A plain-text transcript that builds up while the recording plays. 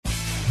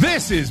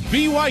This is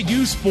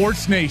BYU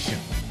Sports Nation,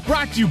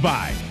 brought to you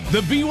by The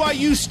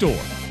BYU Store,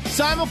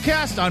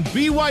 simulcast on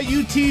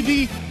BYU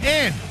TV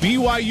and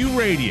BYU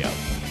Radio.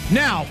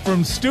 Now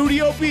from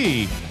Studio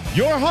B,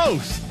 your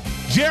hosts,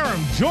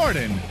 Jarom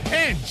Jordan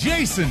and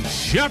Jason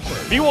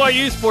Shepard.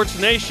 BYU Sports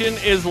Nation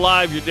is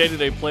live, your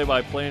day-to-day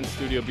play-by-play in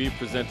Studio B,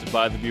 presented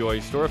by The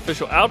BYU Store,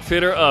 official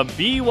outfitter of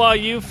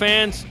BYU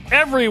fans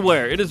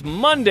everywhere. It is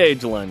Monday,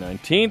 July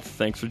 19th.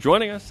 Thanks for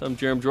joining us. I'm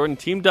Jarom Jordan,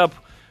 teamed up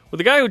with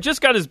a guy who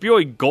just got his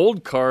BYU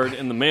gold card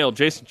in the mail,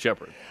 Jason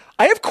Shepard.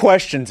 I have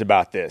questions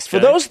about this. For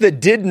those that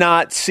did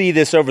not see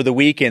this over the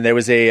weekend, there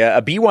was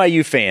a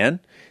BYU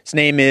fan. His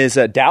name is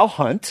Dow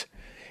Hunt,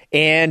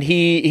 and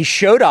he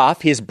showed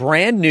off his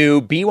brand new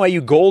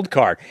BYU gold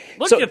card.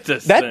 Look at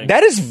this thing.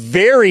 That is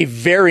very,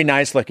 very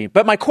nice looking.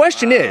 But my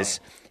question is,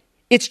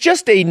 it's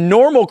just a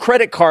normal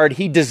credit card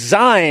he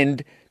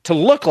designed to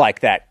look like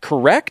that,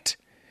 correct?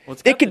 Well,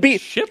 it could be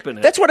chip in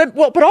it. That's what.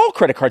 But all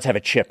credit cards have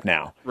a chip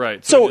now,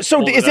 right? So is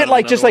it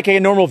like just like a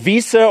normal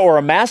Visa or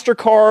a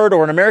MasterCard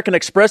or an American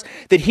Express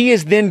that he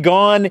has then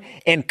gone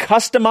and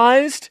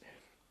customized,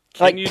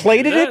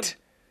 plated it?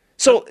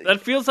 So that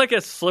feels like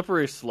a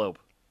slippery slope.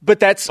 But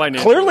that's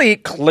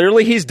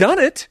clearly he's done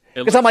it.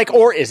 Because I'm like,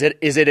 cool. Or is it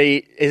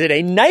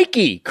a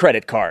Nike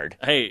credit card?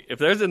 Hey, if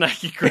there's a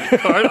Nike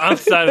credit card, I'm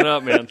signing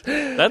up, man.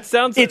 That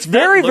sounds. It's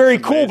very, very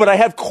cool, but I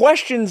have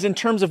questions in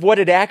terms of what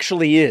it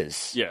actually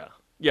is. Yeah.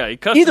 Yeah,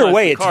 either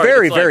way, it's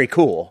very, very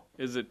cool.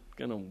 Is it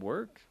going to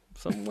work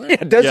somewhere?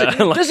 Yeah,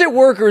 does it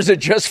work or is it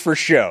just for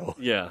show?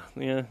 Yeah,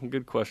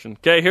 good question.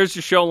 Okay, here's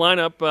your show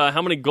lineup.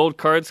 How many gold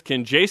cards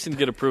can Jason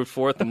get approved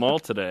for at the mall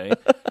today?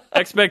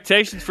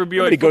 Expectations for BYU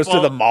Nobody goes to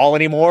the mall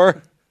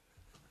anymore.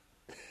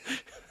 Do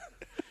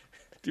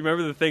you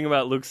remember the thing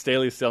about Luke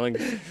Staley selling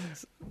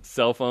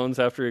cell phones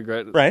after he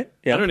graduated? Right,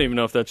 yeah. I don't even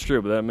know if that's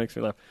true, but that makes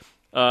me laugh.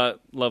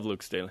 Love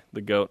Luke Staley,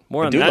 the GOAT.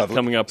 More on that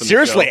coming up in the show.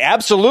 Seriously,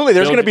 absolutely.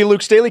 There's going to be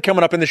Luke Staley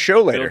coming up in the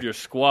show later. Build your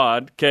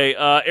squad. Okay,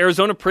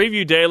 Arizona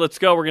Preview Day. Let's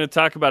go. We're going to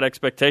talk about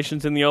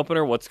expectations in the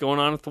opener, what's going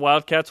on with the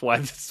Wildcats, why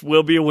this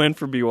will be a win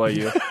for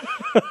BYU.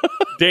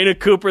 Dana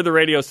Cooper, the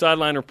radio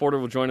sideline reporter,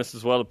 will join us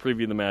as well to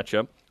preview the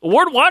matchup.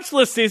 Award watch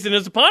list season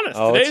is upon us.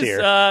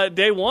 Today's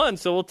day one,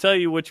 so we'll tell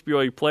you which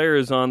BYU player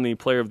is on the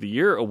Player of the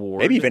Year award.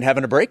 Maybe even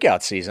having a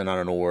breakout season on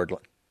an award.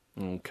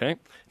 Okay.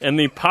 And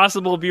the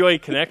possible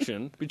BYU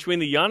connection between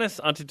the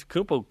Giannis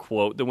Antetokounmpo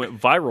quote that went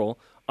viral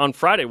on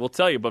Friday. We'll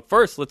tell you. But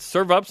first, let's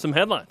serve up some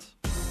headlines.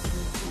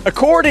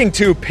 According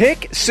to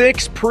Pick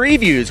 6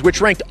 Previews, which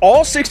ranked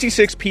all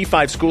 66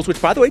 P5 schools,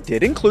 which, by the way,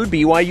 did include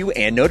BYU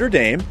and Notre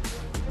Dame.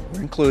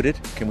 We're included.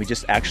 Can we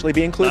just actually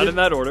be included? Not in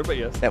that order, but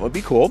yes. That would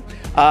be cool.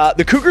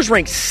 The Cougars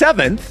ranked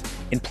 7th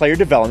in player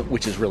development,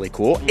 which is really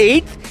cool.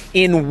 8th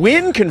in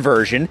win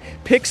conversion.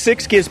 Pick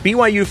 6 gives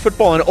BYU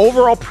football an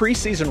overall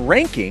preseason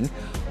ranking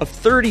of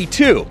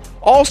 32.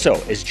 Also,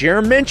 as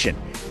Jarom mentioned,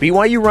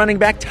 BYU running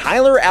back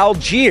Tyler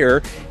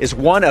Algier is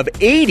one of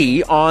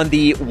 80 on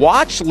the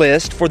watch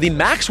list for the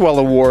Maxwell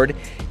Award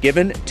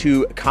given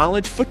to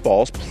college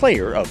football's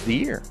Player of the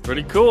Year.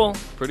 Pretty cool.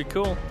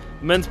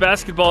 Men's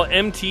basketball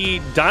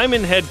MT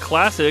Diamond Head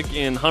Classic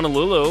in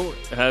Honolulu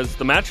has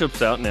the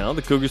matchups out now.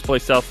 The Cougars play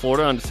South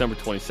Florida on December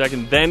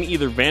 22nd, then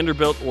either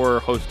Vanderbilt or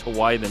host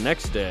Hawaii the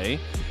next day.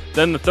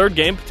 Then the third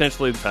game,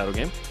 potentially the title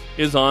game,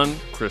 is on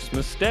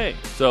Christmas Day.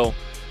 So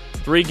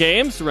 3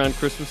 games around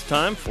Christmas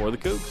time for the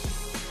Cougs.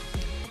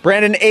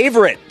 Brandon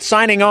Averett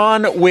signing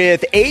on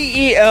with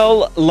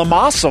AEL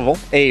Limassol,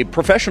 a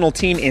professional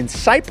team in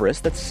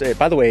Cyprus. That's,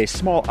 by the way, a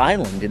small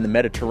island in the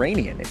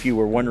Mediterranean, if you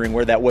were wondering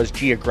where that was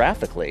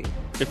geographically.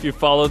 If you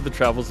followed the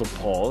travels of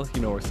Paul,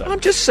 you know where Cyprus is. I'm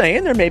just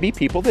saying there may be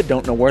people that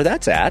don't know where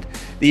that's at.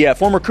 The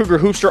former Cougar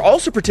hoopster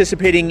also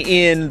participating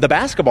in the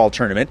basketball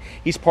tournament.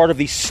 He's part of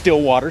the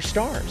Stillwater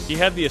Stars. He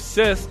had the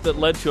assist that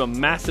led to a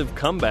massive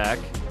comeback,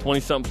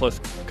 20-something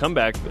plus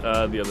comeback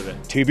the other day.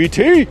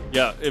 TBT.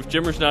 Yeah, if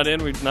Jimmer's not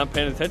in, we're not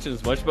paying attention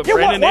as much. But yeah,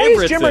 Brandon why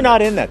Averett's is Jimmer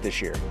not in that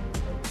this year?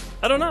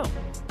 I don't know.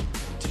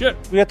 It's good.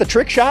 We got the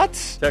trick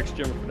shots? Text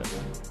Jimmer for that.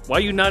 Why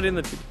are you not in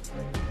the team?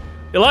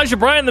 Elijah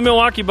Bryant and the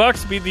Milwaukee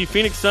Bucks beat the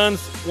Phoenix Suns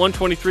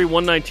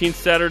 123-119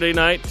 Saturday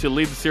night to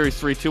lead the series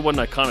 3-2. What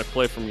an iconic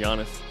play from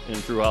Giannis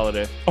and Drew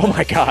Holiday. Oh,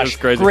 my gosh.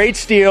 Crazy. Great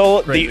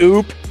steal. Crazy. The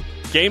oop.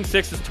 Game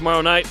 6 is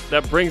tomorrow night.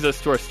 That brings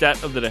us to our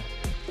stat of the day.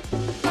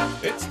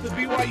 It's the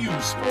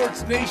BYU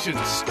Sports Nation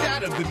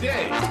stat of the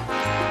day.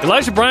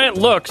 Elijah Bryant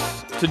looks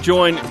to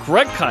join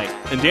Greg Kite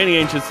and Danny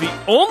Ainge as the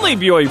only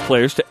BYU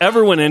players to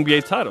ever win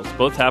NBA titles.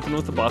 Both happened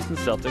with the Boston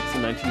Celtics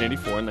in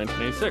 1984 and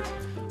 1986.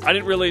 I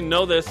didn't really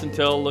know this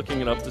until looking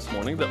it up this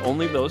morning, that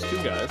only those two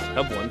guys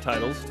have won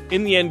titles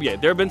in the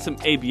NBA. There have been some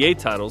ABA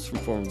titles from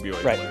former BYU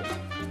players,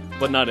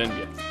 but not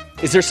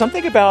NBA. Is there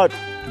something about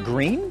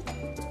green?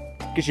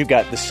 Because you've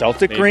got the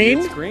Celtic Maybe green,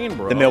 it's green,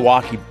 bro. The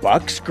Milwaukee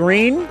Bucks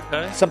green,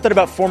 something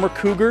about former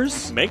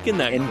Cougars. Making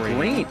that and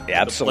green.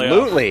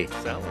 Absolutely.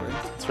 Salary.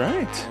 That's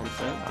right.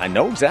 I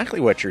know exactly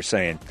what you're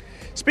saying.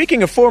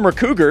 Speaking of former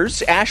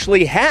Cougars,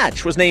 Ashley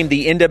Hatch was named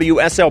the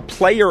NWSL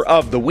Player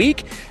of the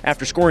Week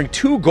after scoring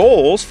 2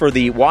 goals for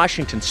the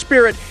Washington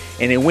Spirit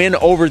in a win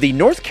over the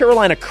North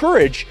Carolina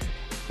Courage,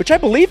 which I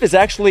believe is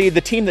actually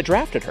the team that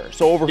drafted her,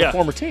 so over her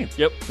former team.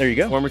 Yep. There you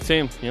go. Former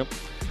team, yep.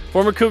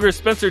 Former Cougar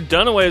Spencer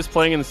Dunaway is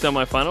playing in the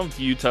semifinal of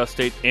the Utah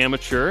State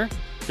Amateur.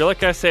 I feel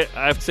like I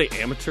have to say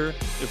amateur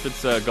if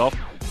it's golf,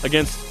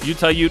 against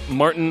Utah Ute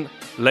Martin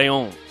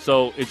Leon.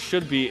 So it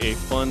should be a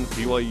fun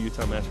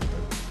BYU-Utah matchup.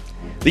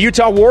 The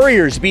Utah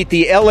Warriors beat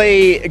the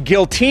LA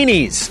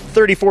Giltinis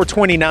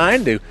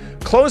 34-29 to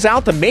close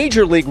out the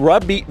Major League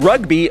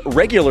Rugby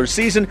regular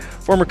season.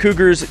 Former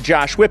Cougars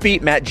Josh Whippy,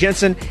 Matt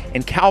Jensen,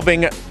 and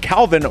Calvin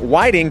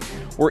Whiting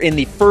were in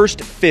the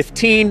first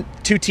 15.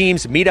 2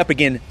 teams meet up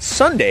again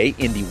Sunday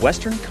in the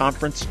Western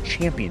Conference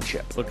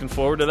Championship. Looking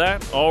forward to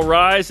that. All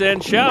rise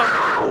and shout.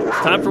 It's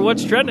time for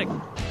What's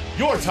Trending.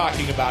 You're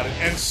talking about it,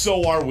 and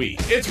so are we.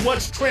 It's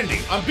What's Trending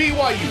on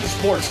BYU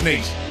Sports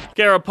Nation.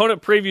 Okay, our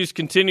opponent previews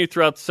continue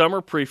throughout the summer,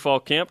 pre-fall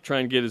camp. Try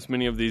and get as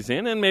many of these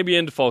in, and maybe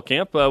into fall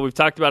camp. We've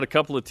talked about a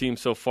couple of teams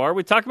so far.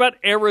 We talked about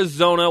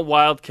Arizona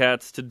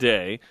Wildcats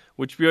today,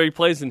 which BYU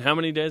plays in how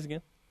many days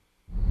again?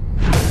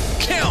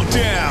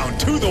 Countdown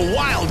to the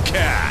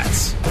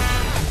Wildcats.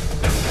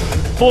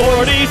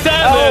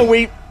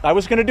 47. I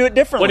was going to do it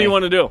differently. What do you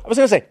want to do? I was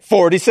going to say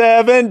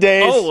 47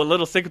 days. Oh, a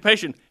little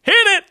syncopation. Hit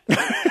it!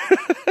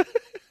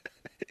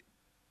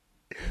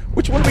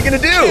 Which one are we going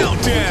to do?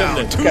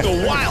 Countdown to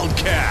the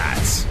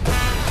Wildcats.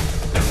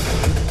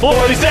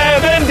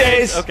 47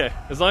 days. Okay,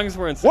 as long as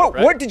we're in sync,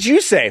 right? What did you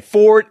say?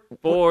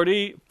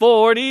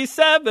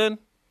 47.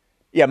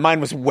 Yeah, mine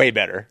was way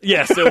better.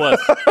 Yes, it was.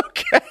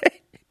 Okay.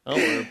 Oh,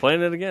 we're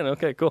playing it again.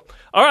 Okay, cool.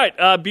 All right,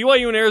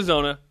 BYU and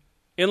Arizona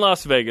in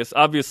Las Vegas.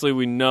 Obviously,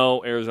 we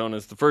know Arizona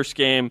is the first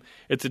game.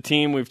 It's a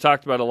team we've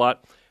talked about a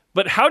lot.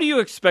 But how do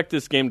you expect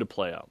this game to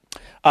play out?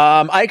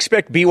 I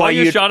expect BYU. On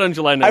your shot on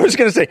July 9th. I was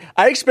going to say,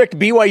 I expect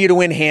BYU to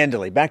win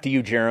handily. Back to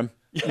you, Jarom.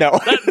 No.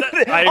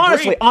 I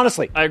agree.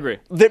 Honestly. I agree.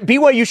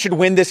 BYU should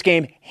win this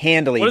game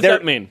handily. What does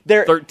that mean?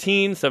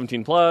 13,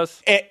 17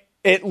 plus?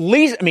 At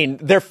least,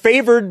 they're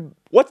favored.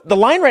 What the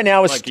line right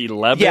now is like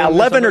 11? Yeah,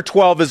 11 or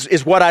 12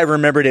 is what I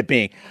remembered it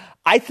being.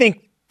 I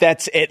think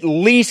that's at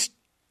least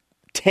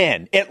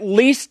 10. At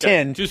least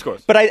 10. Yeah, 2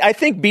 scores. But I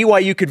think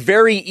BYU could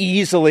very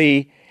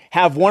easily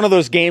have one of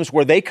those games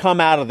where they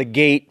come out of the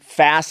gate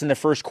fast in the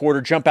first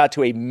quarter, jump out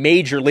to a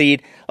major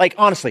lead. Like,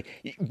 honestly,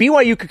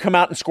 BYU could come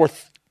out and score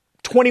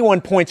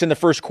 21 points in the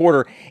first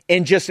quarter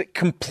and just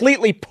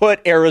completely put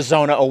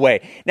Arizona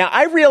away. Now,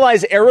 I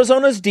realize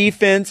Arizona's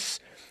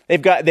defense,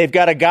 they've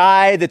got a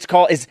guy that's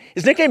called, his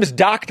nickname is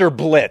Dr.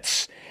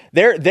 Blitz.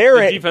 They're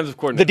the defensive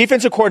coordinator. The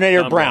defensive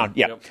coordinator, Brown.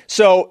 Yeah. Yep.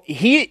 So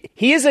he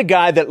is a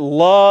guy that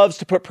loves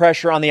to put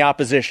pressure on the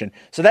opposition.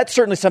 So that's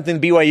certainly something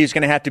BYU is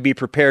going to have to be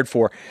prepared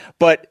for.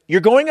 But you're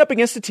going up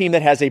against a team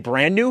that has a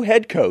brand new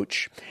head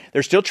coach.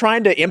 They're still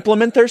trying to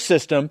implement their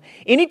system.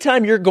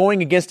 Anytime you're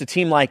going against a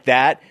team like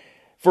that,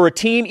 for a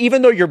team,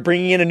 even though you're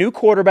bringing in a new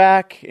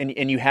quarterback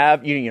and you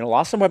have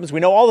lost some weapons, we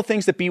know all the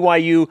things that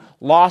BYU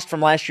lost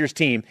from last year's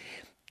team.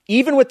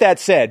 Even with that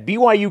said,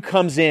 BYU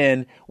comes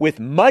in with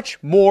much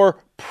more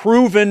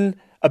proven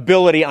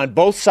ability on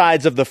both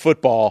sides of the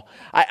football.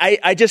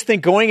 I just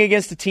think going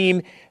against a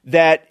team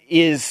that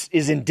is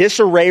in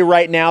disarray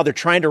right now, they're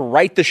trying to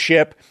right the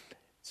ship.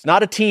 It's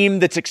not a team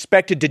that's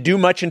expected to do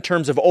much in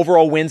terms of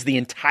overall wins the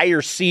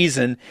entire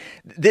season.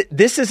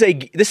 This is a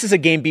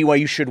game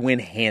BYU should win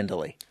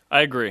handily.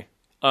 I agree.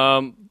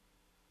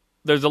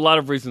 There's a lot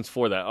of reasons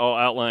for that. I'll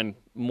outline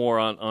more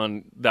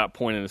on that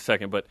point in a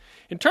second. But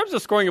in terms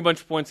of scoring a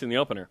bunch of points in the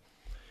opener,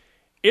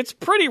 it's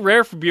pretty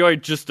rare for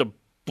BYU just to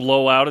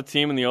blow out a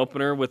team in the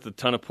opener with a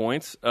ton of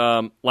points.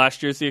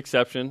 Last year's the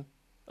exception.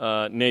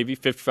 Navy,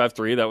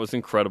 55-3. That was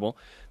incredible.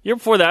 The year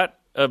before that,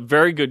 a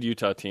very good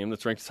Utah team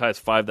that's ranked as high as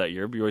 5 that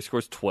year. BYU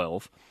scores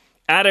 12.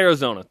 At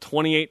Arizona,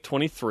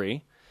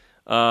 28-23.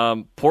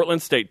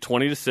 Portland State,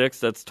 20-6.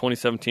 That's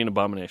 2017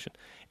 abomination.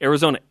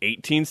 Arizona,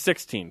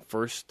 18-16.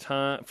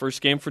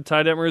 First game for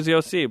Ty Detmer as the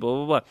OC, blah,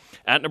 blah, blah.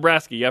 At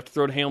Nebraska, you have to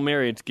throw to Hail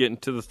Mary to get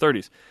into the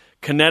 30s.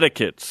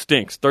 Connecticut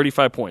stinks,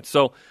 35 points.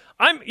 So,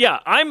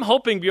 I'm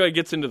hoping BYU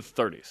gets into the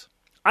 30s.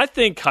 I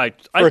think For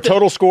a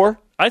total score?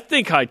 I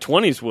think high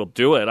 20s will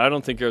do it. I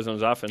don't think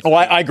Arizona's offense. Oh,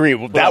 I agree.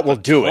 Well, that will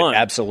do it.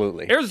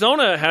 Absolutely.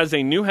 Arizona has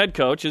a new head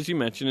coach, as you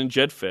mentioned, in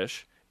Jedd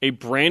Fisch, a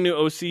brand new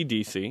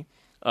OC-DC,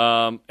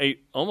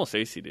 almost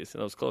ACDC.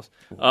 That was close.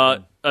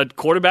 A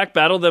quarterback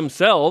battle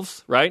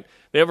themselves, right?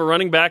 They have a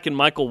running back in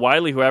Michael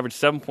Wiley who averaged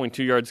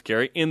 7.2 yards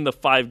carry in the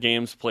 5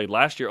 games played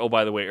last year. Oh,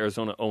 by the way,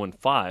 Arizona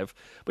 0-5.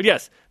 But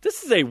yes,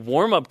 this is a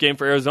warm-up game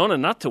for Arizona,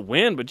 not to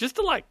win, but just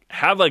to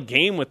have a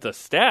game with the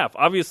staff.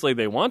 Obviously,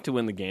 they want to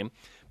win the game.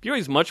 BYU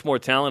is much more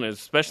talented,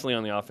 especially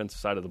on the offensive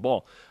side of the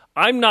ball.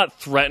 I'm not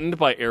threatened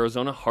by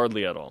Arizona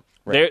hardly at all.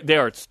 Right. They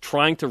are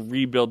trying to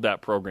rebuild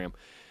that program.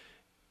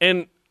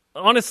 And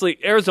honestly,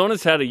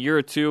 Arizona's had a year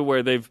or two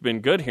where they've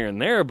been good here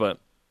and there, but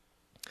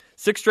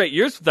 6 straight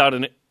years without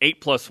an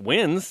 8+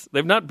 wins.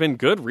 They've not been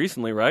good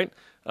recently, right?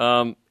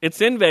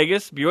 It's in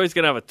Vegas. BYU's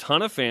going to have a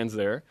ton of fans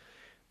there.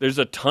 There's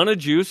a ton of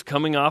juice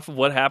coming off of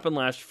what happened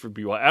last year for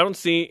BYU. I don't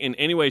see in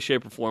any way,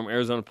 shape, or form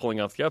Arizona pulling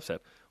off the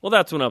upset. Well,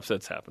 that's when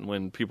upsets happen,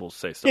 when people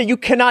say so. Yeah, you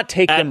cannot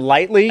take them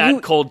lightly.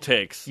 Cold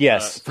takes.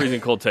 Yes.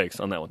 Freezing cold takes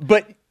on that one.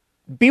 But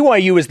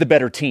BYU is the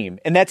better team,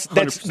 and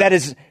that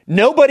is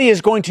nobody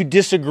is going to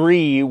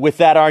disagree with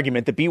that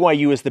argument that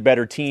BYU is the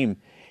better team.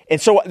 And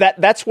so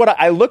that's what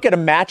I look at a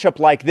matchup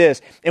like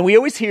this, and we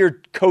always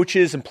hear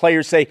coaches and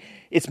players say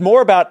it's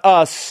more about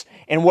us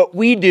and what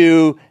we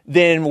do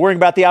than worrying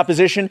about the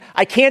opposition.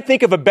 I can't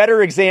think of a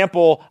better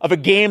example of a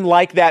game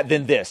like that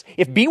than this.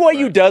 If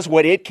BYU does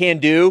what it can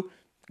do,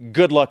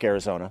 good luck,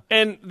 Arizona.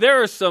 And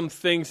there are some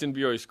things in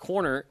BYU's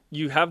corner.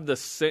 You have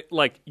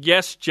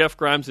yes, Jeff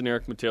Grimes and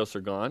Eric Mateos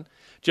are gone.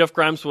 Jeff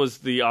Grimes was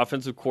the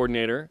offensive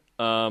coordinator,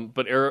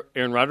 but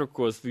Aaron Roderick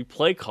was the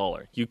play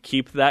caller. You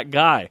keep that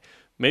guy.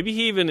 Maybe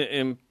he even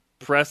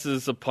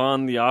impresses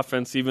upon the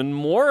offense even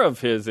more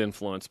of his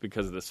influence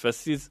because of this.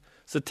 Festus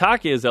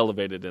Satake is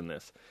elevated in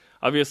this.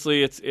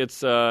 Obviously,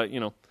 it's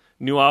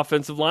new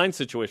offensive line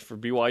situation for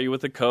BYU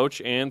with a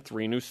coach and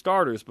 3 new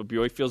starters, but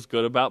BYU feels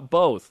good about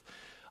both.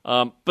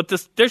 But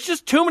there's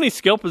just too many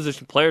skill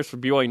position players for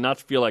BYU not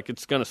to feel like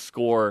it's going to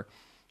score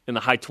in the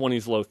high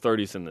 20s, low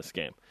 30s in this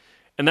game.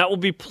 And that will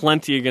be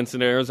plenty against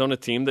an Arizona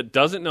team that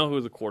doesn't know who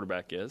the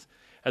quarterback is,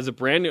 has a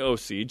brand new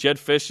OC. Jedd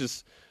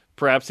Fisch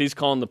perhaps he's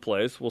calling the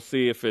plays. We'll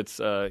see if it's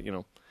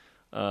Brennan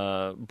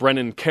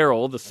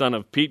Carroll, the son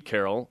of Pete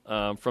Carroll,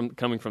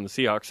 coming from the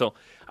Seahawks. So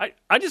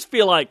I just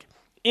feel like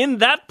in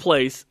that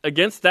place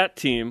against that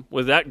team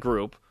with that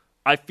group,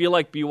 I feel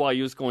like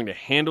BYU is going to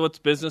handle its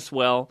business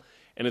well,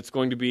 and it's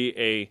going to be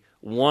a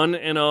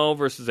 1-0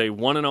 versus a 1-0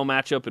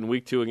 matchup in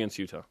Week 2 against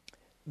Utah.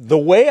 The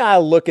way I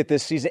look at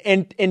this season,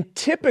 and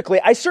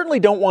typically, I certainly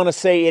don't want to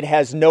say it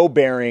has no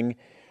bearing,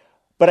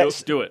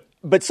 but do it.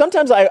 But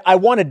sometimes I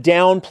want to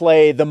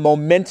downplay the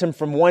momentum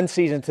from one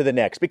season to the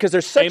next because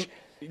there's such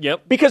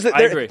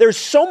there's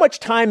so much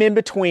time in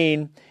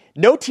between.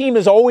 No team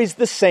is always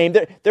the same.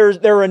 There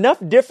are enough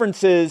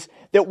differences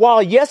that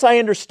while yes, I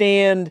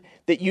understand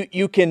that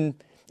you can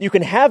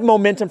have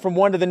momentum from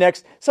one to the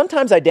next.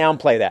 Sometimes I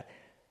downplay that.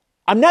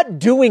 I'm not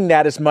doing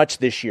that as much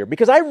this year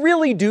because I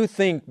really do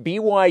think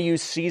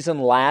BYU's season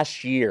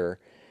last year,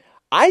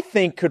 I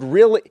think could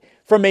really,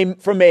 from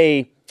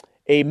a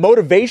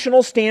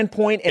motivational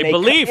standpoint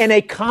and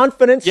a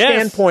confidence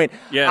standpoint,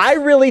 I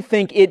really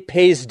think it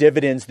pays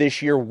dividends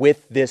this year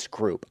with this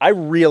group. I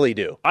really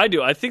do. I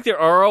do. I think their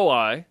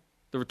ROI,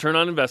 the return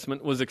on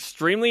investment, was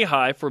extremely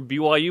high for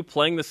BYU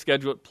playing the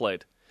schedule it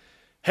played.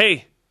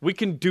 Hey, we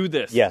can do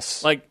this.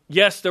 Yes.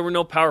 Yes, there were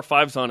no Power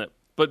 5s on it,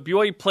 but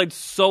BYU played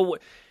so...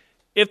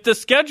 If the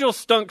schedule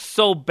stunk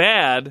so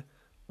bad,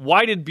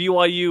 why did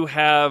BYU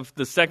have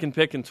the second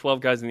pick and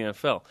 12 guys in the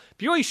NFL?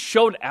 BYU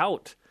showed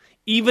out,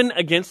 even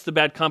against the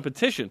bad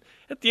competition.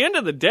 At the end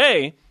of the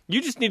day, you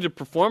just need to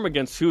perform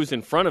against who's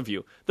in front of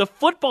you. The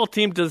football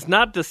team does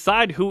not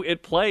decide who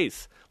it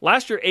plays.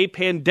 Last year, a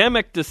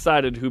pandemic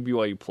decided who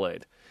BYU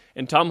played,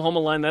 and Tom Homo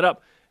lined that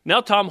up.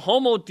 Now Tom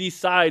Homo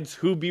decides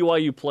who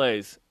BYU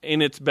plays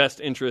in its best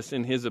interest,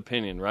 in his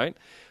opinion, right?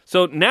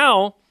 So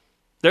now...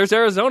 there's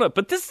Arizona,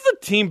 but this is a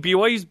team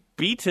BYU's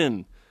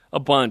beaten a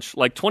bunch.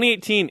 Like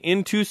 2018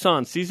 in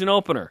Tucson, season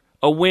opener,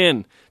 a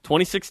win.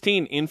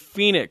 2016 in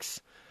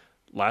Phoenix,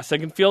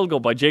 last-second field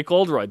goal by Jake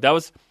Oldroyd. That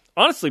was,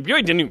 honestly,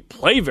 BYU didn't even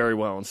play very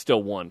well and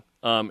still won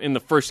in the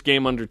first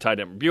game under Ty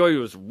Detmer.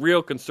 BYU was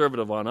real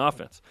conservative on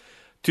offense.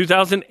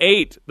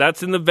 2008,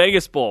 that's in the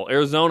Vegas Bowl.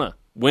 Arizona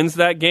wins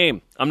that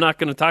game. I'm not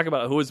going to talk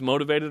about who was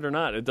motivated or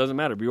not. It doesn't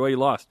matter. BYU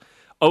lost.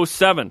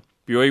 2007.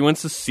 BYU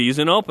wins the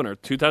season opener.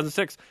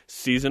 2006,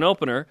 season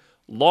opener,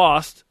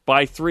 lost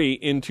by 3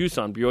 in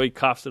Tucson. BYU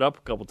coughs it up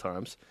a couple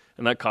times,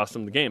 and that cost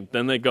them the game.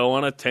 Then they go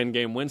on a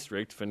 10-game win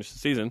streak to finish the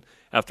season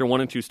after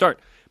 1-2 start.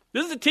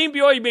 This is a team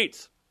BYU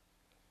beats.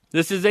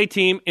 This is a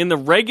team in the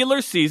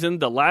regular season,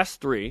 the last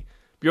 3,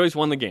 BYU's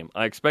won the game.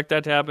 I expect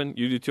that to happen.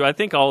 You do too. I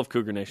think all of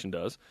Cougar Nation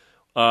does.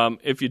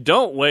 If you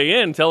don't weigh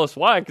in, tell us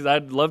why, because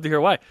I'd love to hear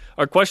why.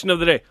 Our question of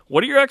the day,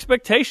 what are your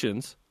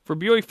expectations for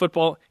BYU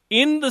football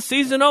in the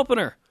season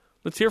opener?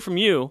 Let's hear from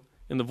you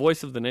in the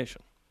Voice of the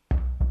Nation.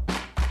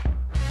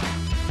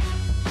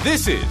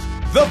 This is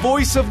the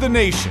Voice of the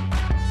Nation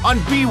on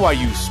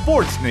BYU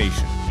Sports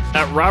Nation.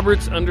 At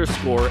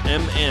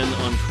Roberts_MN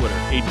on Twitter.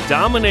 A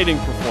dominating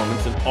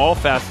performance in all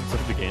facets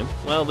of the game.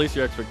 Well, at least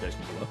your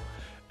expectations are low.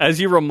 As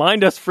you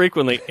remind us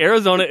frequently,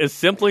 Arizona is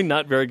simply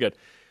not very good.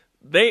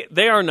 They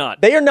are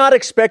not. They are not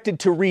expected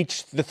to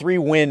reach the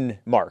 3-win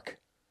mark.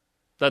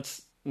 That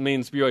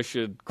means BYU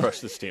should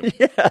crush this team.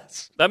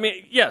 Yes.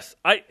 Yes.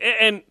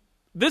 And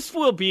this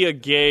will be a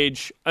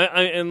gauge,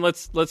 and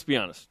let's be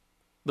honest.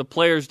 The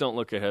players don't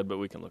look ahead, but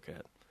we can look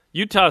ahead.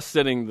 Utah's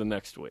sitting the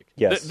next week.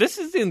 Yes. This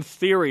is, in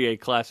theory, a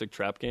classic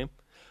trap game,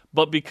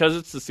 but because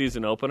it's the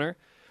season opener,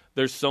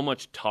 there's so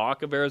much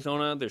talk of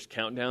Arizona. There's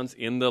countdowns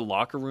in the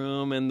locker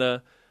room and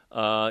the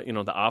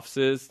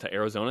offices to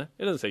Arizona.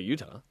 It doesn't say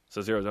Utah. It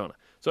says Arizona.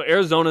 So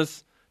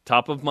Arizona's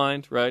top of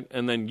mind, right?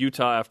 And then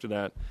Utah after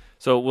that.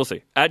 So we'll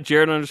see. At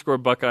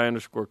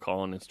Jared_Buckeye_call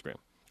on Instagram.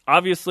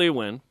 Obviously a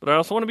win, but I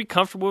also want to be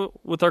comfortable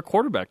with our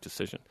quarterback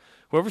decision.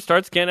 Whoever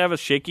starts can't have a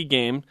shaky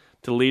game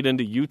to lead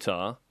into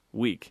Utah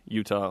week.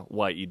 Utah,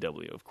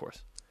 Y-E-W, of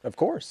course. Of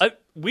course.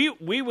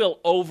 We will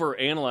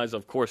overanalyze,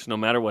 of course, no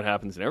matter what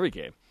happens in every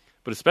game,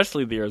 but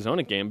especially the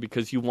Arizona game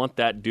because you want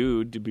that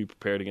dude to be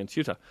prepared against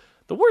Utah.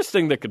 The worst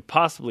thing that could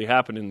possibly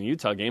happen in the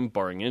Utah game,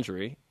 barring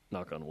injury,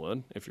 knock on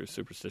wood, if you're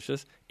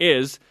superstitious,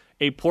 is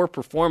a poor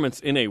performance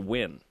in a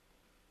win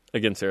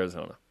against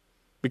Arizona.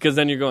 Because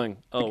then you're going,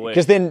 oh,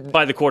 wait,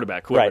 by the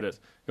quarterback, whoever it is,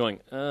 going,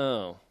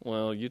 oh,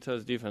 well,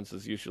 Utah's defense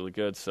is usually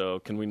good, so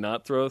can we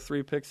not throw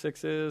 3 pick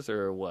sixes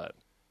or what?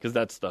 Because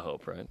that's the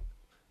hope, right?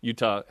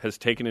 Utah has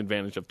taken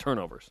advantage of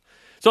turnovers.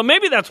 So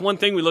maybe that's one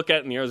thing we look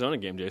at in the Arizona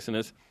game, Jason,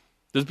 is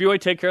does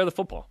BYU take care of the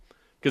football?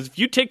 Because if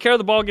you take care of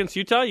the ball against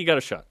Utah, you got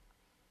a shot.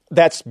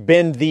 That's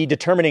been the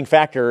determining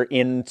factor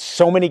in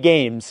so many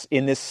games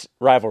in this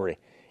rivalry.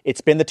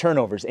 It's been the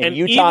turnovers. And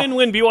Utah, even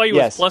when BYU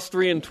was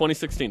 +3 in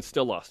 2016,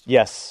 still lost.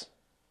 Yes.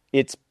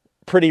 It's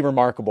pretty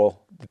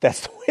remarkable that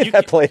that's the way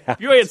that played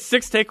out. BYU had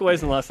 6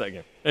 takeaways and lost that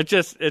game. It's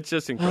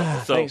just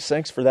incredible. So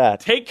thanks for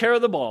that. Take care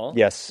of the ball.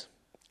 Yes.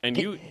 And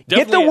you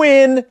get the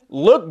win,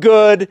 look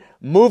good,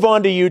 move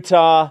on to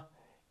Utah,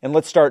 and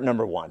let's start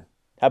number 1.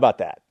 How about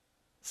that?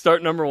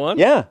 Start number 1?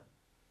 Yeah.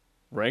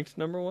 Ranked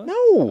number 1?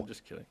 No. I'm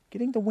just kidding.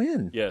 Getting the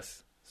win.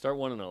 Yes. Start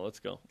 1-0. Let's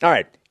go. All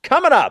right.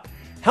 Coming up,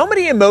 how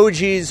many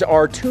emojis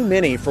are too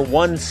many for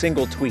one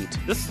single tweet?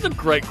 This is a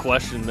great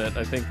question that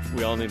I think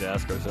we all need to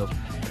ask ourselves.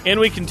 And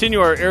we continue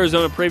our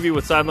Arizona preview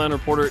with sideline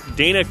reporter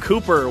Dana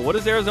Cooper. What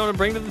does Arizona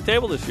bring to the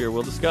table this year?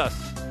 We'll discuss.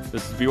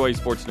 This is BYU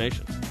Sports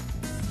Nation.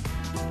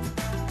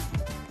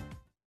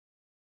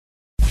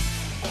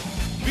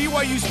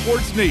 BYU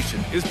Sports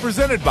Nation is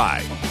presented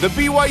by The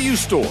BYU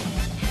Store,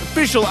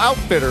 official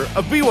outfitter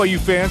of BYU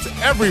fans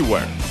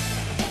everywhere.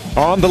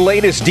 On the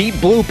latest Deep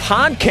Blue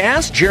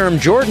podcast, Jarom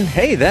Jordan,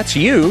 hey, that's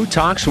you,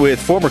 talks with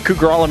former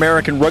Cougar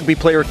All-American rugby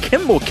player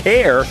Kimball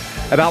Kerr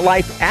about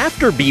life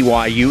after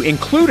BYU,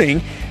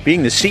 including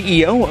being the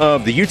CEO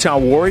of the Utah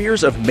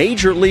Warriors of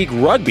Major League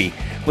Rugby.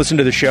 Listen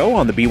to the show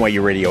on the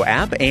BYU Radio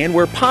app and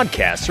where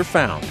podcasts are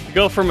found. To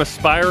go from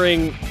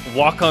aspiring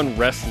walk-on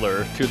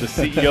wrestler to the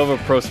CEO of a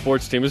pro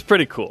sports team is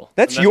pretty cool.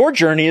 That's your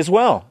journey as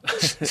well.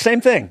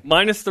 Same thing.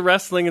 Minus the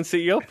wrestling and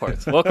CEO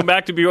parts. Welcome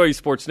back to BYU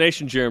Sports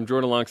Nation. Jarom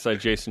Jordan alongside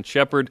Jason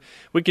Shepard.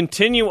 We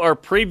continue our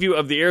preview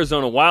of the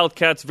Arizona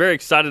Wildcats. Very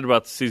excited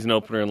about the season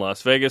opener in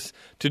Las Vegas.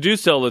 To do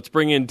so, let's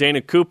bring in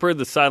Dana Cooper,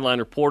 the sideline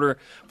reporter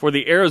for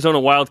the Arizona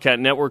Wildcat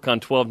Network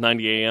on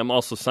 1290 AM,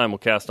 also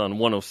simulcast on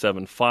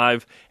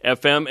 107.5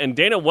 FM. And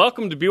Dana,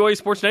 welcome to BYU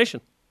Sports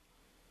Nation.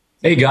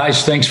 Hey,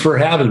 guys. Thanks for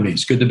having me.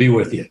 It's good to be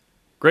with you.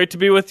 Great to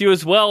be with you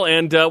as well.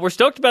 And we're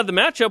stoked about the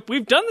matchup.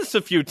 We've done this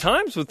a few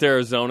times with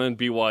Arizona and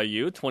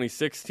BYU,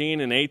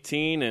 2016 and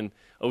 18 and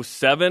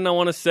 07, I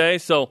want to say.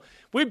 So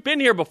we've been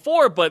here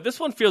before, but this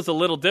one feels a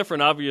little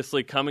different,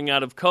 obviously, coming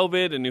out of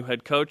COVID, a new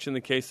head coach in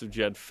the case of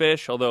Jedd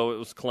Fisch, although it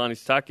was Kalani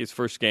Sitake's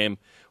first game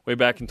way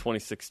back in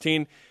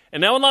 2016.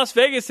 And now in Las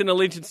Vegas in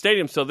Allegiant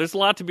Stadium, so there's a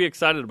lot to be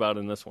excited about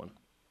in this one.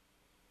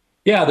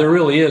 Yeah, there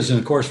really is. And,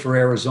 of course, for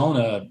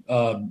Arizona,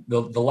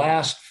 the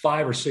last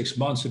 5 or 6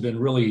 months have been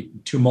really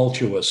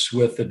tumultuous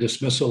with the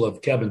dismissal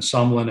of Kevin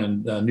Sumlin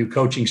and the new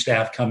coaching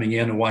staff coming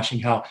in and watching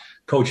how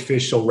Coach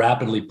Fisch so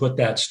rapidly put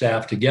that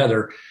staff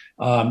together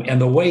and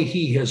the way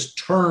he has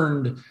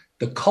turned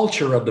the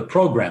culture of the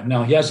program.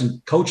 Now, he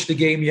hasn't coached a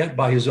game yet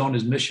by his own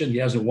admission. He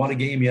hasn't won a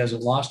game. He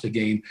hasn't lost a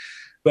game.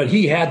 But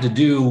he had to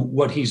do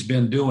what he's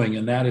been doing,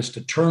 and that is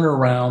to turn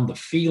around the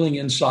feeling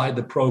inside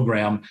the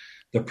program,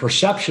 the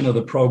perception of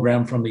the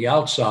program from the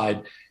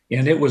outside.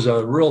 And it was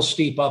a real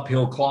steep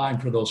uphill climb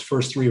for those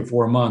first 3 or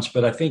 4 months.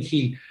 But I think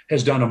he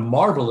has done a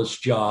marvelous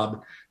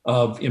job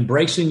of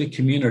embracing the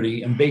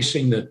community,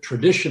 embracing the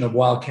tradition of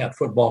Wildcat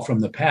football from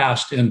the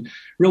past, and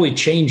really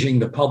changing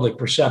the public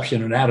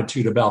perception and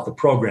attitude about the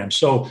program.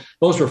 So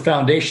those were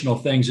foundational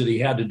things that he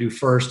had to do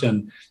first.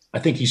 And I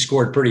think he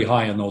scored pretty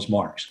high on those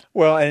marks.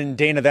 Well, and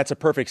Dana, that's a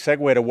perfect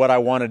segue to what I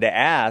wanted to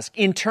ask.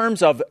 In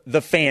terms of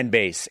the fan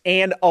base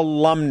and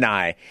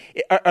alumni,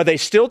 are they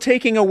still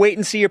taking a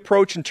wait-and-see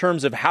approach in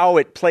terms of how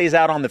it plays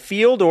out on the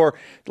field? Or,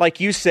 like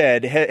you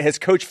said, has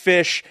Coach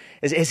Fisch,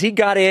 has he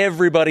got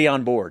everybody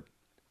on board?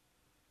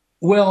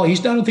 Well, I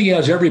don't think he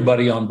has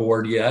everybody on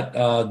board yet.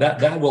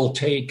 That will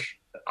take,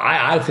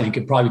 I think,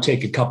 it'd probably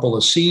take a couple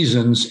of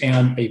seasons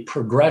and a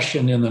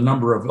progression in the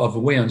number of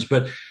wins.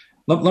 But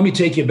let me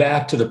take you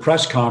back to the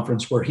press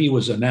conference where he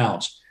was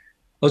announced.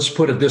 Let's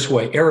put it this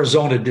way.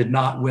 Arizona did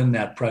not win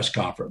that press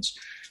conference.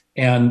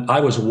 And I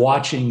was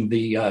watching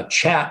the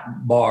chat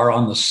bar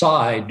on the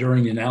side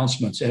during the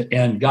announcements.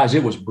 And guys,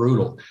 it was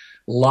brutal.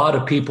 A lot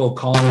of people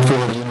calling for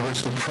the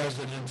university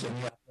president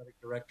and the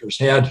athletic director's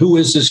head. Who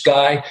is this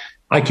guy?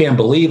 I can't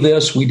believe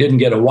this. We didn't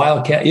get a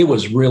Wildcat. It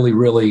was really,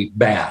 really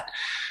bad.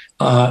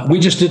 We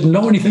just didn't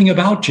know anything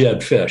about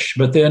Jedd Fisch.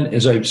 But then,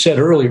 as I said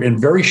earlier, in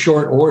very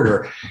short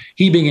order,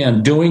 he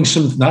began doing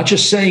some, not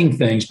just saying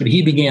things, but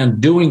he began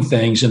doing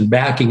things and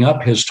backing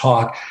up his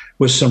talk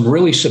with some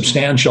really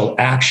substantial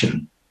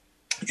action.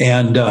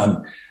 And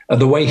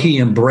the way he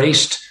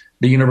embraced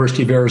the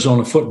University of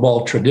Arizona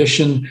football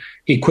tradition,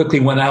 he quickly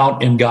went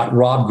out and got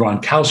Rob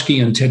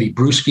Gronkowski and Teddy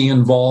Bruschi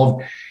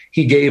involved.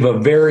 He gave a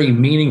very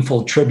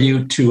meaningful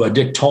tribute to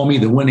Dick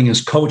Tomey, the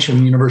winningest coach in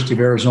the University of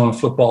Arizona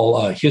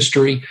football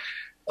history.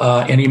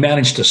 And he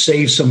managed to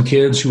save some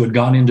kids who had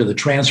gone into the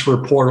transfer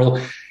portal.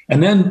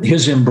 And then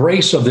his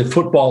embrace of the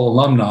football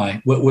alumni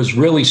was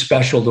really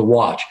special to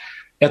watch.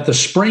 At the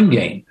spring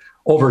game,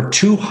 over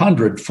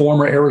 200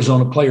 former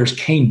Arizona players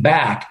came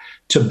back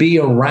to be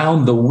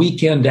around the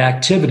weekend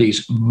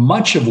activities,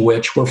 much of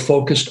which were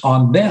focused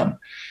on them.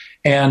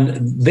 And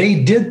they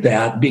did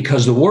that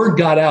because the word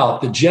got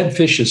out that Jedd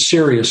Fisch is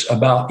serious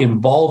about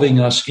involving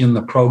us in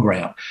the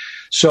program.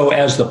 So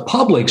as the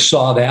public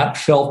saw that,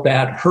 felt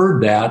that,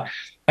 heard that,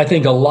 I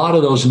think a lot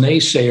of those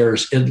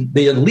naysayers,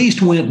 they at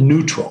least went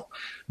neutral.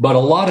 But a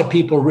lot of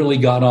people really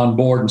got on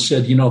board and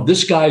said,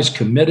 this guy's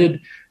committed.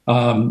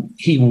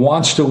 He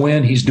wants to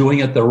win. He's doing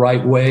it the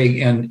right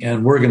way,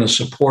 and we're going to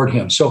support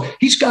him. So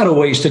he's got a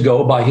ways to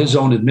go by his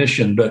own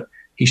admission, but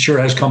he sure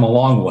has come a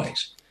long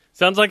ways.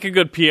 Sounds like a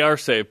good PR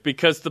save,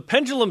 because the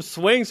pendulum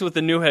swings with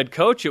the new head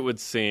coach, it would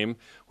seem,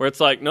 where it's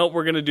like, nope,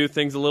 we're going to do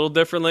things a little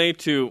differently,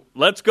 to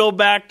let's go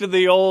back to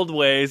the old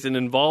ways and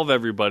involve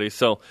everybody.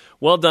 So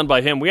well done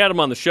by him. We had him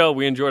on the show.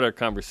 We enjoyed our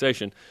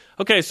conversation.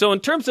 Okay, so in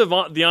terms of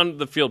the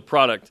on-the-field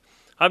product,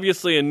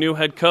 obviously a new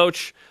head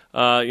coach,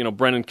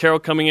 Brendan Carroll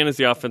coming in as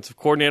the offensive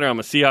coordinator. I'm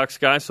a Seahawks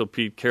guy, so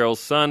Pete Carroll's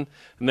son.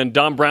 And then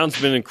Don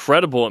Brown's been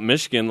incredible at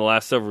Michigan the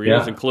last several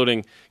years,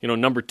 including,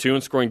 number 2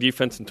 in scoring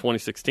defense in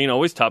 2016,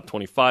 always top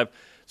 25.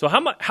 So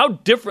how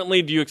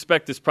differently do you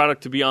expect this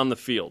product to be on the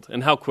field,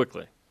 and how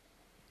quickly?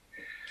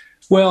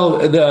 Well,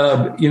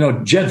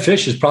 Jedd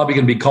Fisch is probably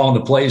going to be calling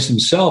the plays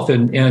himself,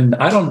 and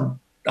I don't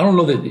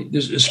know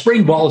that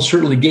spring ball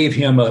certainly gave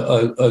him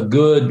a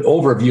good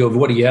overview of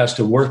what he has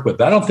to work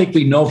with. I don't think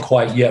we know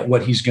quite yet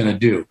what he's going to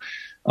do.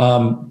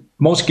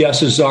 Most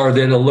guesses are that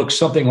it'll look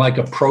something like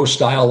a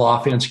pro-style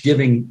offense,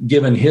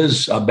 given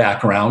his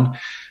background.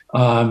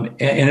 And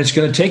it's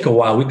going to take a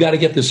while. We've got to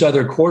get this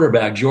other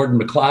quarterback, Jordan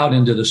McLeod,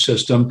 into the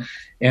system.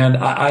 And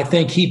I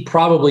think he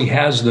probably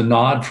has the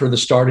nod for the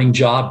starting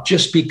job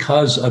just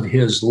because of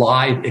his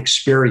live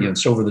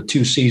experience over the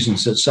 2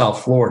 seasons at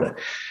South Florida.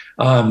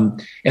 And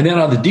then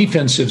on the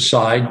defensive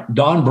side,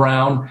 Don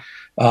Brown,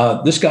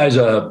 this guy's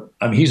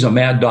he's a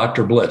mad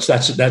Dr. Blitz.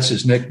 That's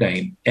his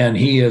nickname. And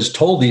he has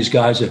told these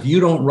guys, if you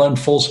don't run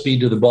full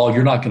speed to the ball,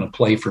 you're not going to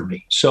play for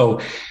me. So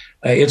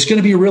it's going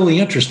to be really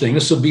interesting.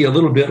 This will be a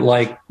little bit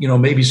like,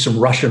 maybe some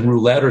Russian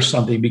roulette or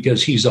something,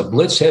 because he's a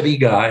blitz heavy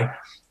guy,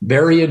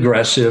 very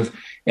aggressive.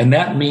 And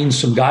that means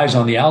some guys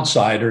on the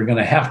outside are going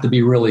to have to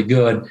be really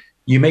good.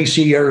 You may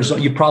see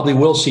Arizona, you probably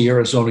will see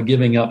Arizona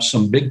giving up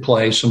some big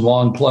plays, some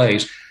long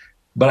plays.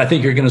 But I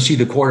think you're going to see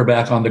the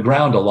quarterback on the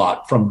ground a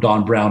lot from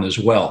Don Brown as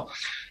well.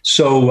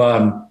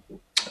 So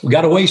we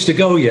got a ways to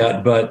go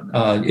yet, but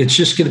it's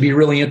just going to be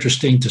really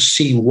interesting to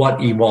see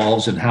what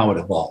evolves and how it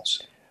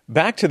evolves.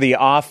 Back to the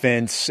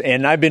offense,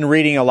 and I've been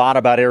reading a lot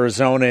about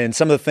Arizona, and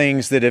some of the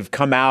things that have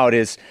come out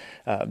is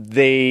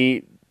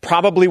they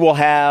probably will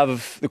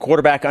have the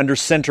quarterback under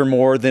center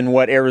more than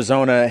what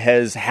Arizona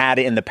has had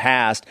in the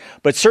past,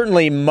 but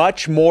certainly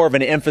much more of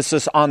an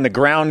emphasis on the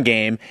ground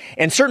game.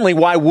 And certainly,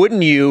 why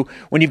wouldn't you,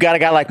 when you've got a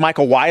guy like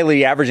Michael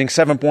Wiley averaging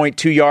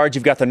 7.2 yards,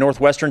 you've got the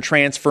Northwestern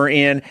transfer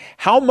in,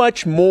 how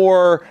much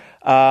more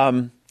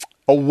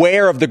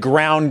aware of the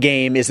ground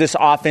game is this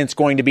offense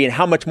going to be, and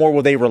how much more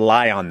will they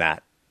rely on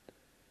that?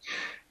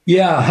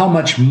 Yeah, how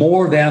much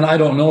more than, I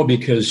don't know,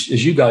 because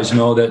as you guys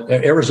know, that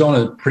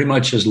Arizona pretty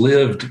much has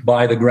lived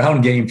by the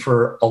ground game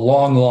for a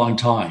long, long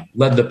time,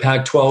 led the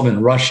Pac-12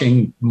 in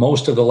rushing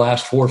most of the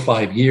last 4 or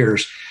 5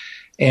 years.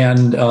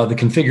 And the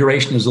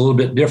configuration is a little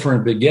bit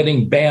different, but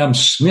getting Bam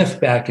Smith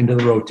back into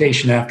the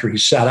rotation after he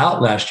sat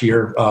out last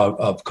year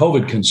of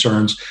COVID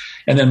concerns,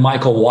 and then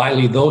Michael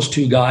Wiley, those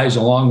 2 guys,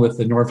 along with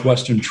the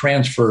Northwestern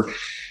transfer.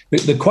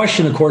 The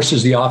question, of course,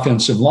 is the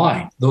offensive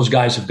line. Those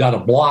guys have got to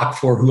block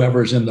for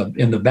whoever's in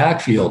the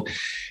backfield.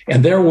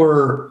 And there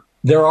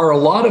are a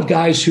lot of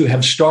guys who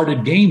have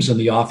started games in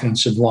the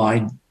offensive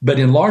line, but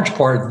in large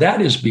part, that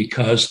is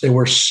because there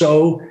were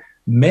so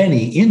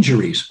many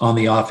injuries on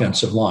the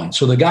offensive line.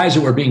 So the guys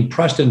that were being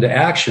pressed into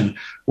action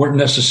weren't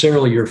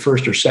necessarily your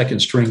first or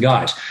second string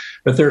guys.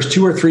 But there's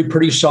 2 or 3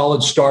 pretty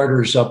solid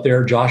starters up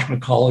there, Josh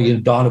McCauley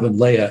and Donovan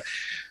Leah.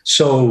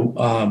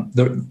 So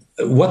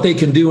what they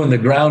can do in the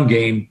ground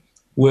game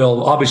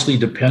will obviously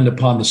depend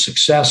upon the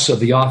success of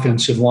the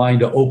offensive line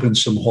to open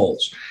some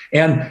holes.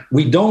 And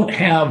we don't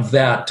have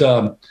that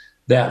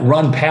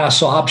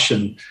run-pass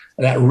option,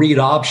 that read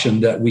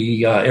option that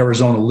we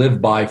Arizona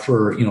lived by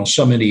for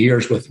so many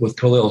years with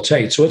Khalil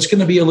Tate. So it's going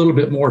to be a little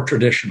bit more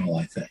traditional,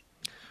 I think.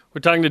 We're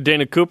talking to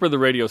Dana Cooper, the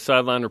radio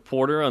sideline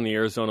reporter on the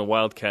Arizona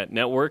Wildcat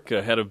Network,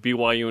 ahead of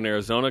BYU and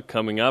Arizona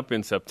coming up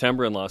in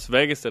September in Las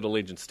Vegas at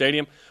Allegiant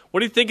Stadium.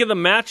 What do you think of the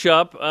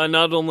matchup,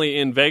 not only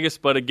in Vegas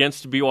but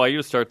against BYU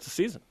to start the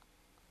season?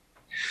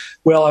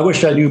 Well, I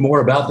wish I knew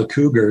more about the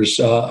Cougars.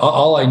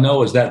 All I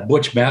know is that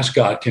Butch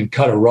mascot can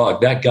cut a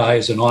rug. That guy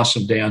is an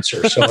awesome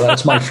dancer. So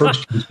that's my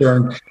first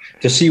concern,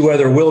 to see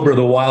whether Wilbur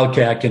the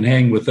Wildcat can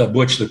hang with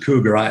Butch the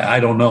Cougar. I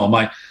don't know.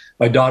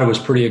 My daughter was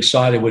pretty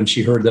excited when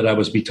she heard that I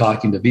was be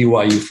talking to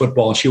BYU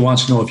football, and she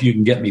wants to know if you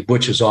can get me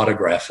Butch's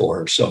autograph for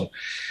her. So,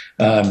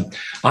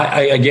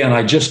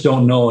 I just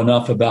don't know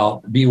enough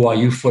about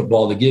BYU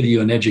football to give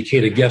you an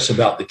educated guess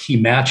about the key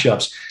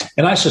matchups.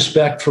 And I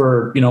suspect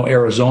for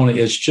Arizona,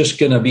 it's just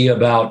going to be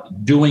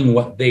about doing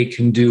what they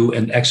can do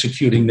and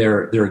executing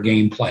their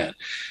game plan.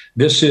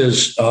 This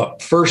is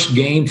first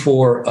game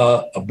for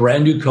a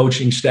brand new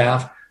coaching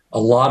staff. A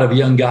lot of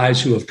young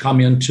guys who have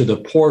come into the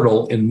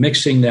portal and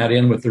mixing that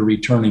in with the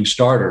returning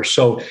starters.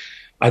 So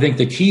I think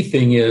the key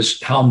thing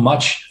is how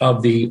much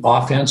of the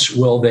offense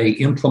will they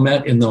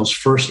implement in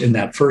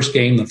that first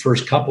game, the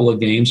first couple of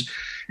games,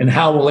 and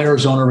how will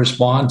Arizona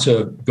respond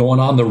to going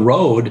on the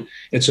road?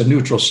 It's a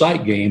neutral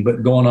site game,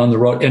 but going on the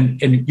road, and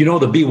the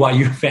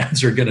BYU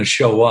fans are going to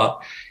show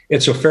up.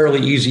 It's a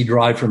fairly easy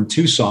drive from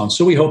Tucson,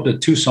 so we hope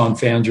that Tucson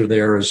fans are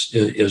there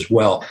as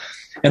well.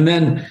 And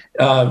then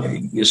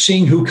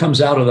seeing who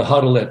comes out of the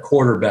huddle at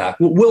quarterback.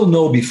 We'll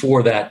know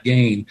before that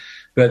game,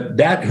 but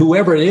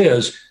whoever it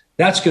is,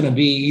 that's going to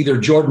be either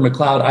Jordan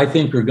McLeod, I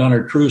think, or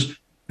Gunnar Cruz.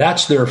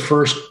 That's their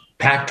first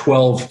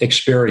Pac-12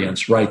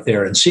 experience right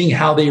there. And seeing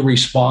how they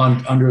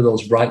respond under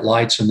those bright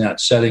lights in that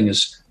setting,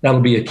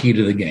 that'll be a key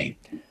to the game.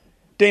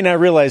 Dana, I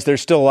realize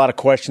there's still a lot of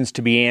questions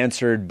to be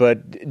answered,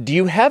 but do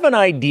you have an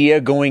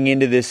idea going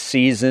into this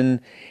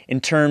season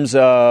in terms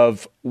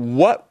of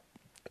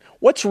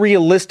what's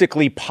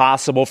realistically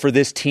possible for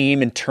this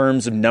team in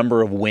terms of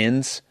number of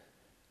wins?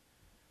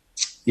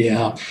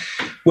 Yeah.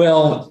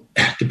 Well,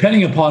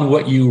 depending upon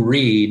what you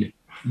read,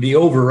 the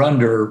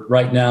over-under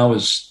right now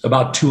is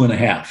about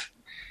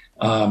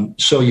 2.5.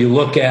 So you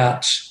look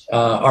at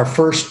our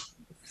first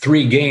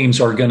 3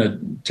 games are going to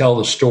tell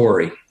the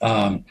story.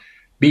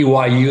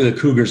 BYU, the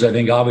Cougars, I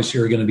think,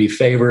 obviously are going to be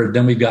favored.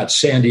 Then we've got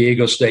San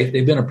Diego State.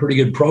 They've been a pretty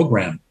good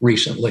program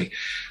recently.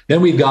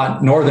 Then we've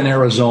got Northern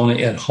Arizona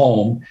at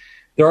home.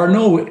 There are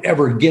no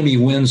ever gimme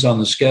wins on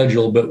the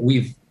schedule, but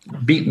we've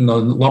beaten the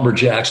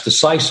Lumberjacks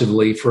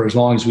decisively for as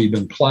long as we've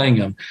been playing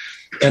them.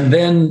 And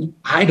then,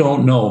 I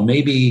don't know,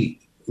 maybe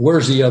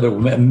where's the other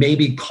one?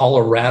 Maybe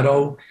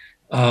Colorado.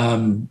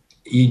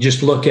 You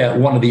just look at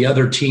one of the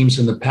other teams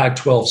in the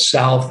Pac-12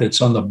 South that's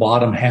on the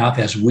bottom half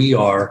as we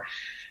are.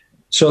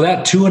 So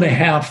that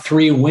 2.5,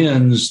 3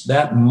 wins,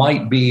 that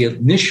might be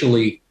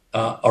initially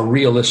a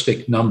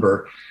realistic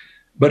number.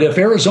 But if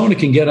Arizona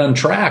can get on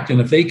track and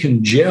if they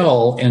can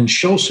gel and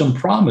show some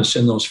promise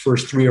in those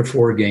first 3 or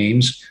 4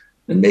 games,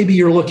 then maybe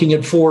you're looking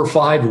at 4 or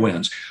 5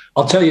 wins.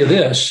 I'll tell you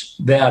this,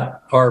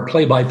 that our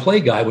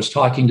play-by-play guy was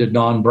talking to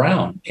Don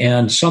Brown,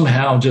 and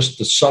somehow just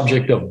the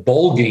subject of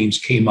bowl games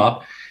came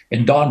up,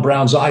 and Don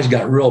Brown's eyes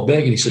got real big,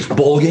 and he says,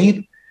 bowl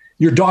game?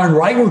 You're darn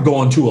right we're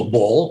going to a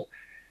bowl.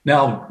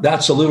 Now,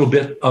 that's a little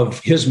bit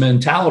of his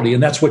mentality,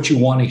 and that's what you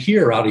want to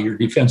hear out of your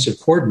defensive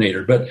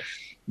coordinator. But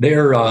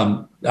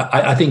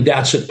I think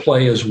that's at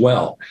play as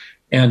well.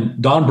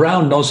 And Don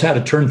Brown knows how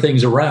to turn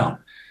things around.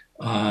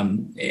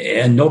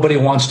 And nobody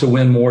wants to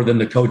win more than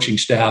the coaching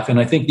staff. And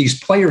I think these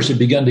players have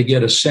begun to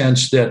get a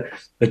sense that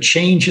the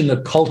change in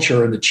the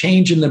culture and the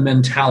change in the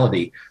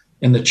mentality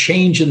and the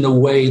change in the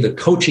way the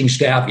coaching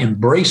staff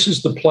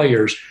embraces the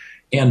players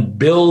and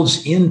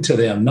builds into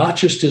them, not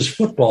just as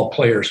football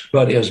players,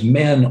 but as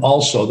men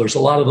also. There's a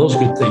lot of those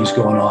good things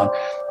going on.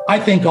 I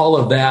think all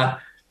of that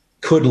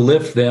could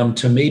lift them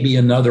to maybe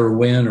another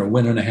win or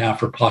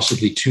 1.5 or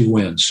possibly 2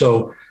 wins.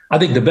 So I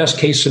think the best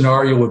case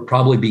scenario would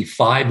probably be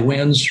 5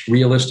 wins,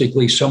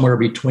 realistically, somewhere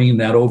between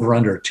that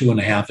over-under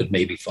 2.5 and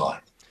maybe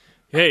 5.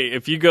 Hey,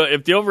 if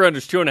the over-under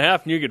is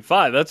 2.5 and you get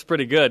 5, that's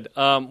pretty good.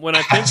 That's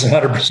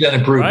 100%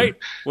 improvement. Right?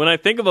 When I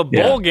think of a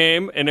bowl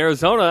game in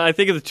Arizona, I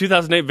think of the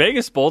 2008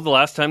 Vegas Bowl, the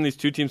last time these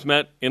two teams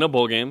met in a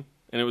bowl game,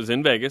 and it was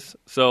in Vegas.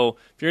 So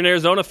if you're an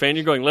Arizona fan,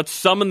 you're going, let's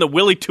summon the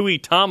Willie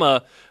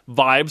Tuitama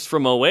vibes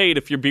from 2008.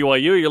 If you're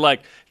BYU, you're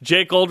like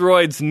Jake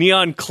Oldroyd's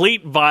neon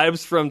cleat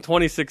vibes from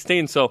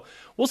 2016. So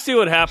we'll see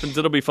what happens.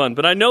 It'll be fun.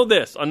 But I know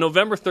this. On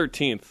November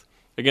 13th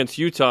against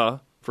Utah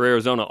for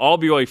Arizona, all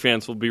BYU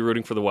fans will be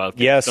rooting for the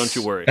Wildcats. Yes. Don't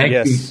you worry.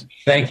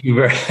 Thank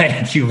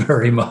you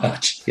very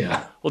much.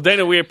 Yeah. Well,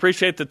 Dana, we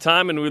appreciate the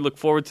time, and we look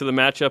forward to the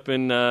matchup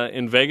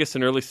in Vegas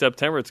in early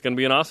September. It's going to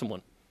be an awesome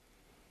one.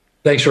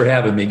 Thanks for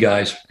having me,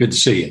 guys. Good to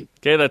see you.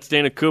 Okay, that's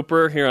Dana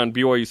Cooper here on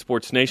BYU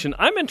Sports Nation.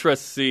 I'm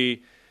interested to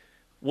see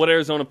what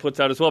Arizona puts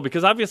out as well,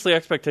 because obviously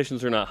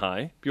expectations are not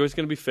high. BYU's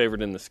going to be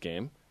favored in this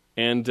game,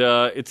 and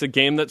it's a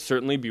game that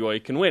certainly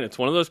BYU can win. It's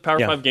one of those Power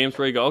 5 games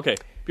where you go, okay,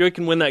 BYU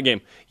can win that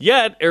game.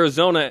 Yet,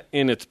 Arizona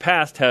in its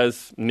past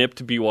has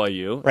nipped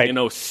BYU in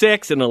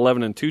 2006, an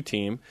 11-2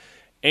 team,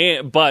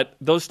 but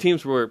those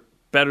teams were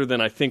better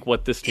than I think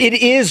what this team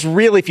It is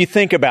really, if you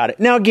think about it.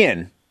 Now,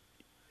 again,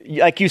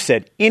 like you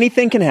said,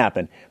 anything can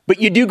happen. But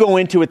you do go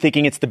into it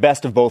thinking it's the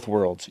best of both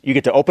worlds. You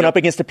get to open up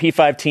against a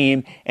P5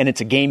 team, and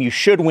it's a game you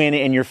should win,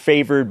 and you're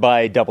favored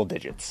by double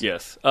digits.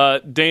 Yes.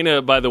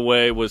 Dana, by the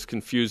way, was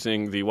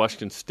confusing the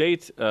Washington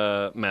State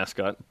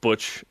mascot,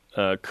 Butch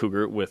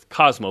Cougar, with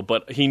Cosmo,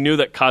 but he knew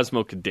that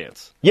Cosmo could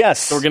dance. Yes.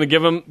 So we're going to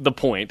give him the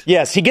point.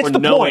 Yes, he gets the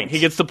point. He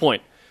gets the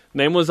point.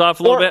 Name was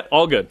off a little bit.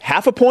 All good.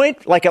 Half a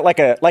point? Like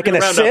an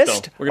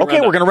assist? We're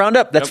going to round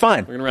up. That's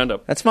fine. We're going to round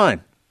up. That's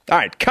fine. All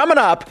right, coming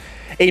up,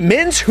 a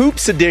men's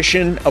hoops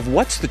edition of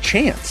What's the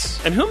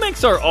Chance? And who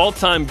makes our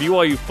all-time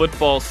BYU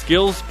football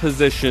skills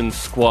position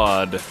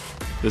squad?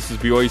 This is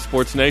BYU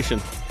Sports Nation.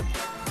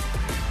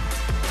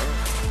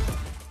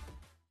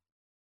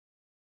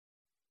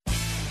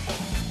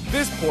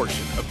 This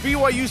portion of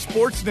BYU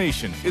Sports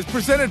Nation is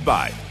presented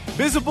by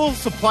Visible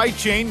Supply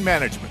Chain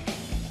Management.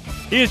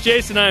 He is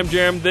Jason. I am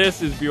Jarom.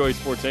 This is BYU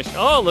Sports Nation.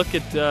 Oh, look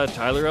at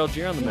Tyler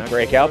Algier on the Mac.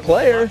 Breakout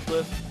player.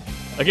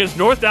 Against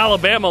North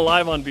Alabama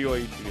live on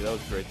BYU TV. That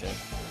was a great day.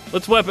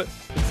 Let's whip it.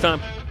 It's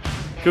time.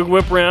 Cougar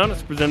Whip Round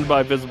is presented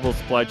by Visible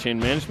Supply Chain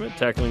Management,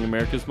 tackling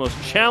America's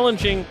most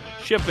challenging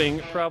shipping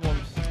problems.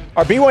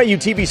 Our BYU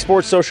TV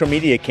Sports social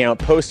media account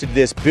posted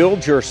this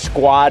Build Your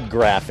Squad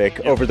graphic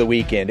over the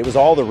weekend. It was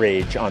all the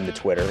rage on the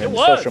Twitter and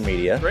the social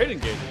media. Great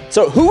engagement.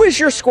 So who is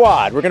your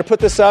squad? We're going to put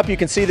this up. You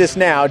can see this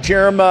now.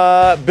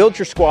 Jarom, build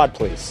your squad,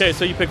 please. Okay,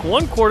 so you pick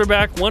one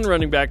quarterback, one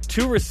running back,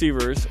 two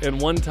receivers, and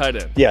one tight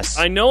end. Yes.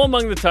 I know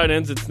among the tight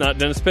ends it's not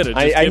Dennis Pitta.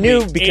 Just I give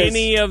knew me because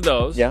any of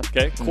those. Yeah.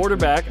 Okay,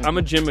 quarterback, I'm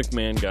a Jim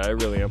McMahon guy. I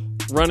really am.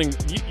 Running,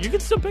 you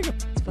can still pick him.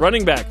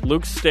 Running back,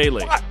 Luke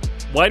Staley. What?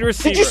 Wide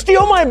receiver. Did you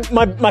steal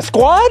my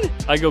squad?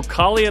 I go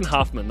Collie and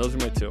Hoffman. Those are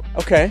my two.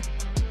 Okay.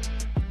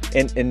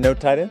 And no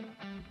tight end?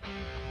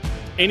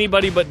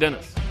 Anybody but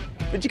Dennis.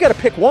 But you got to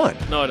pick one.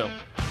 No, I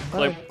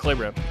don't. Clay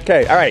Brand.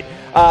 Okay, all right.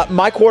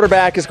 My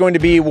quarterback is going to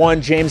be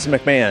one James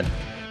McMahon.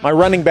 My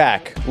running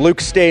back, Luke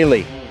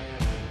Staley.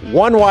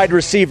 One wide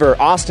receiver,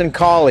 Austin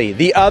Collie.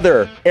 The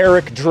other,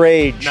 Eric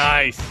Drage.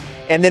 Nice.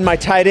 And then my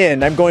tight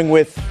end, I'm going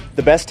with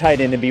the best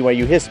tight end in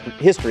BYU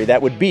history.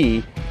 That would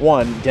be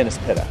one Dennis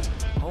Pitta.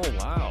 Oh,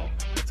 wow.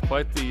 That's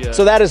quite the...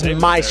 so that is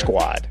my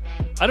squad.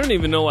 I don't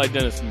even know why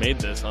Dennis made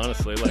this,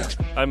 honestly. Like,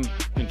 I'm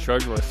in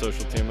charge of our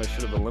social team. I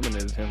should have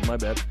eliminated him. My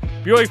bad.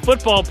 BYU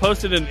Football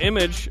posted an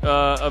image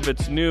of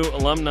its new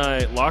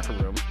alumni locker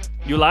room.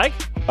 You like?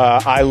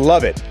 I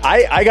love it.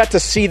 I got to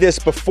see this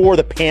before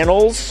the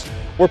panels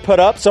were put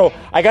up, so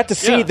I got to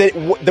see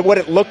what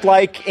it looked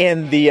like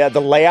and the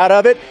layout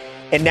of it.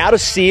 And now to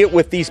see it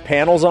with these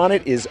panels on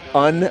it is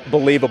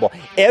unbelievable.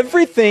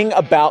 Everything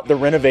about the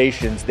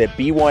renovations that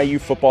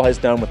BYU football has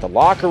done with the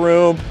locker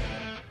room,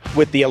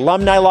 with the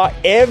alumni lot,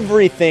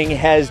 everything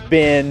has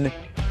been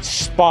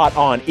spot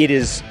on. It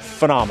is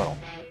phenomenal.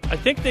 I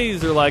think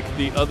these are like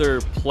the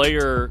other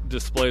player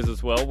displays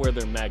as well, where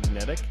they're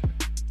magnetic.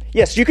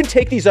 Yes, you can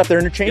take these up. They're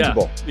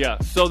interchangeable. Yeah,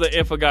 so that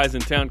if a guy's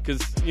in town, because,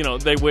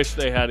 they wish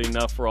they had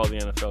enough for all the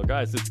NFL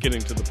guys. It's getting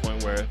to the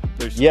point where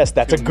there's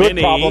that's a good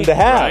problem to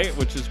have. Right,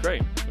 which is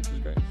great.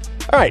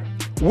 All right.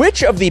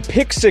 Which of the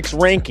Pick Six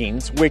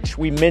rankings, which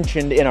we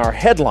mentioned in our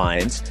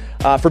headlines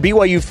for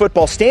BYU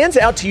football, stands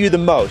out to you the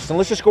most? And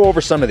let's just go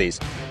over some of these.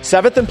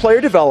 7th in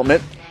player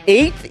development,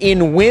 8th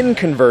in win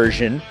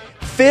conversion,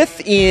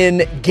 5th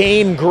in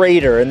game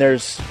grader, and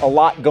there's a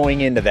lot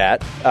going into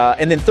that,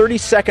 and then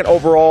 32nd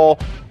overall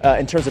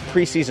in terms of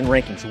preseason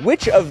rankings.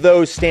 Which of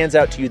those stands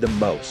out to you the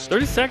most?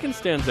 32nd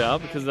stands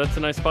out because that's a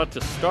nice spot to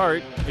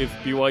start. If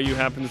BYU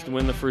happens to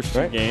win the first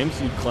two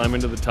games, you'd climb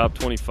into the top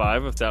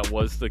 25 if that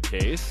was the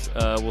case.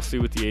 We'll see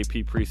with the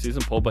AP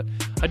preseason poll, but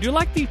I do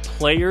like the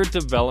player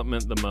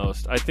development the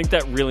most. I think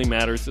that really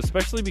matters,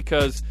 especially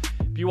because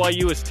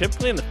BYU is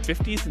typically in the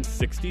 50s and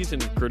 60s in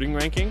recruiting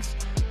rankings,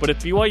 but if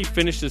BYU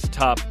finishes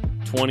top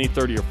 20,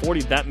 30, or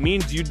 40, that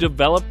means you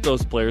develop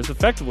those players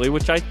effectively,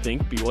 which I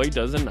think BYU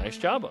does a nice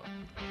job of.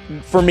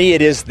 For me,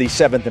 it is the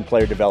 7th in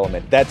player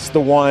development. That's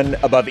the one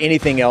above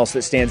anything else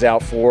that stands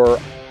out for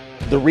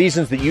the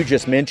reasons that you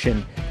just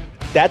mentioned.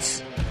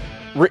 That's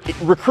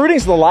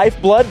recruiting's the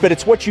lifeblood, but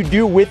it's what you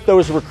do with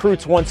those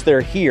recruits once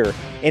they're here.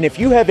 And if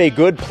you have a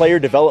good player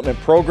development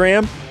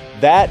program,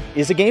 that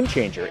is a game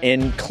changer.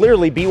 And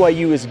clearly,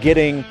 BYU is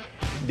getting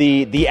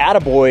the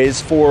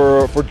attaboys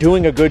for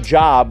doing a good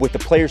job with the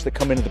players that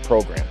come into the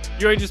program.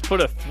 BYU just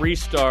put a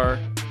 3-star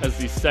as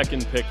the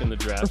second pick in the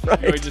draft. Right.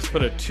 BYU just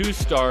put a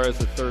 2-star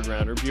as a third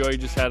rounder. BYU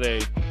just had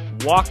a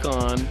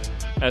walk-on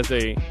as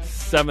a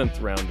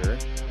 7th rounder.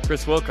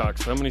 Chris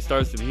Wilcox, how many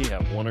stars did he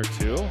have? 1 or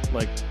 2?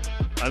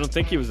 I don't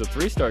think he was a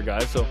 3-star guy.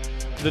 So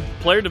the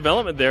player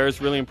development there is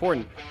really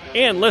important.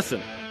 And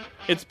listen,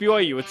 it's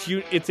BYU.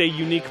 It's a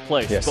unique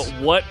place. Yes.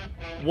 But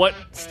what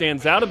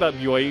stands out about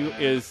BYU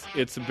is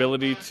its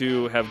ability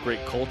to have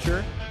great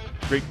culture,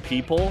 great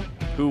people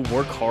who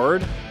work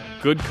hard,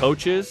 good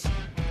coaches.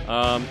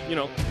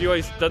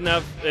 BYU doesn't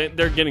have.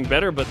 They're getting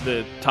better, but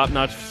the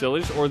top-notch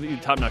facilities or the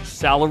top-notch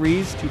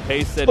salaries to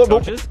pay said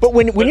coaches. But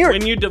when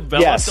you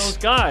develop those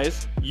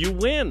guys, you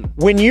win.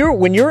 When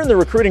you're in the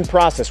recruiting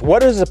process, what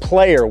does a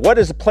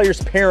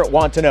player's parent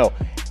want to know?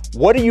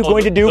 What are you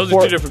going to do those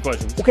are two different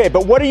questions. Okay,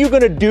 but what are you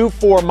going to do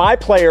for my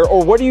player,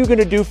 or what are you going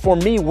to do for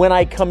me when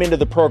I come into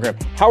the program?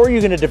 How are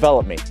you going to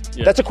develop me?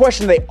 Yes. That's a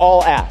question they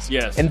all ask.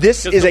 Yes. And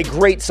this is a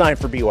great sign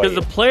for BYU. Because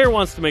the player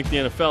wants to make the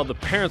NFL, the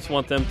parents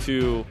want them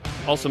to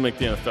also make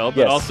the NFL,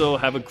 but also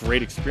have a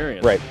great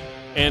experience. Right.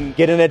 And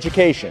get an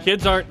education.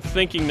 Kids aren't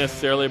thinking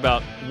necessarily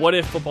about what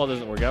if football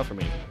doesn't work out for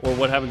me, or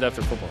what happens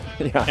after football.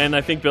 Yeah. And I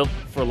think Built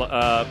for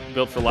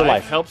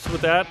Life helps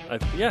with that.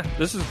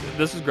 This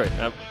is great.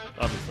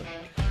 Obviously.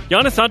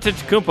 Giannis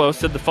Antetokounmpo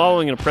said the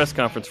following in a press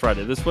conference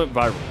Friday. This went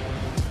viral.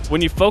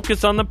 When you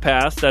focus on the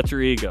past, that's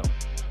your ego.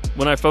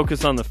 When I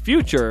focus on the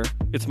future,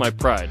 it's my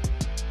pride.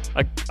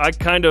 I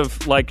kind of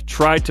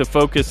try to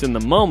focus in the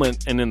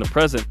moment and in the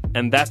present,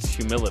 and that's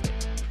humility.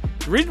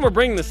 The reason we're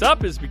bringing this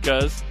up is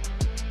because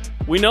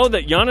we know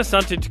that Giannis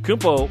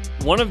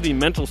Antetokounmpo, one of the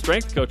mental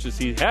strength coaches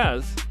he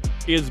has,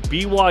 is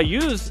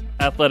BYU's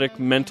athletic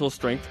mental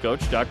strength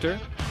coach, Dr.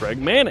 Craig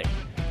Manning.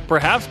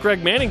 Perhaps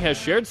Craig Manning has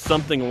shared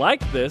something like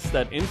this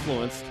that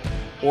influenced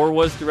or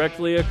was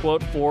directly a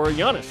quote for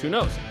Giannis. Who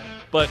knows?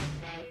 But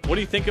what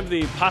do you think of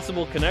the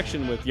possible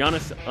connection with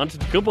Giannis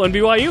Antetokounmpo and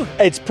BYU?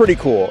 It's pretty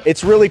cool.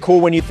 It's really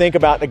cool when you think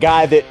about the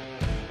guy that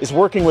is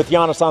working with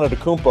Giannis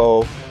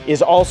Antetokounmpo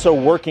is also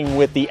working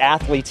with the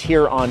athletes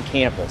here on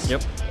campus.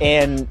 Yep.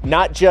 And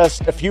not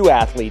just a few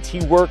athletes. He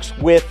works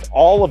with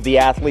all of the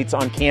athletes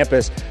on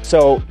campus.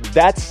 So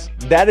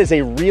that is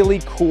a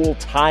really cool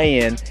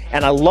tie-in,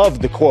 and I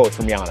love the quote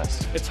from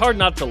Giannis. It's hard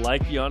not to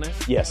like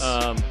Giannis. Yes.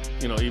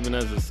 Even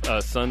as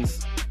a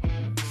Suns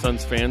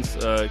fans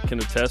can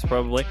attest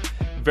probably.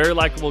 Very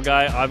likable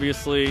guy.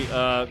 Obviously,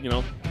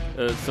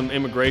 some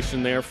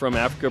immigration there from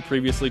Africa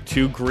previously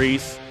to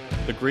Greece.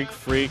 The Greek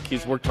freak.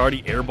 He's worked hard.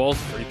 He airballs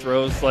free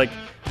throws.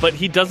 But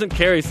he doesn't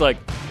care. He's like,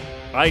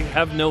 I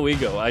have no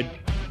ego.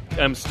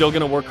 I'm still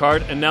going to work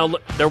hard. And now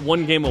they're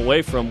one game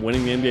away from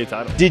winning the NBA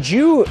title. Did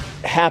you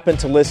happen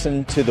to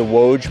listen to the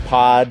Woj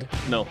pod?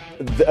 No.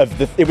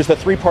 It was the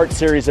 3-part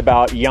series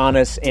about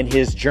Giannis and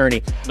his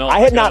journey. No, I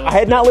had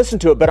not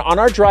listened to it, but on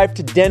our drive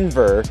to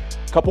Denver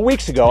a couple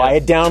weeks ago, I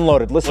had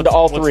listened to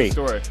all three. What's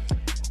the story?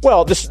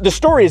 Well, the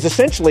story is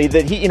essentially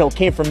that he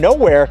came from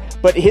nowhere,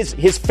 but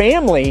his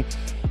family,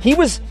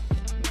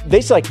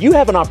 they said, you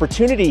have an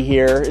opportunity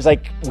here. It's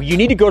you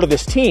need to go to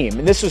this team.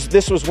 And this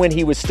was when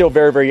he was still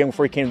very, very young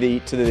before he came to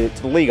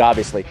the league,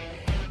 obviously.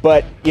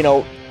 But,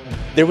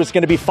 there was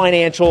going to be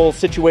financial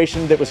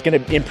situation that was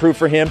going to improve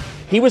for him.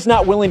 He was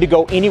not willing to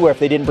go anywhere if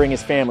they didn't bring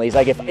his family. He's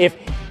like,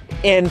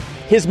 and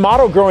his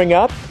motto growing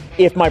up,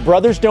 if my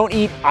brothers don't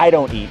eat, I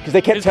don't eat. Because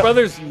they kept his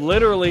brothers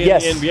literally in the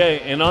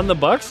NBA and on the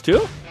Bucks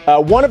too.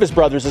 One of his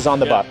brothers is on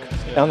the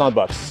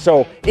Bucks.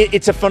 So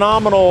it's a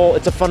phenomenal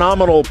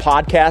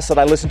podcast that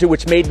I listened to,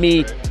 which made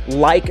me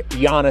like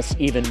Giannis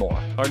even more.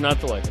 Hard not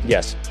to like him.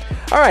 Yes.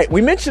 All right,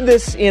 we mentioned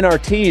this in our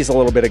tease a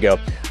little bit ago.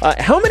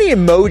 How many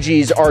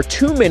emojis are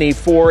too many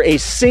for a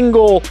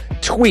single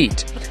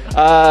tweet?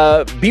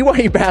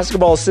 BYU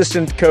basketball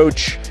assistant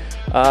coach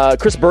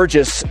Chris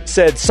Burgess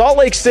said Salt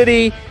Lake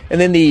City,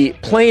 and then the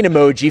plane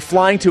emoji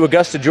flying to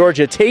Augusta,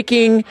 Georgia,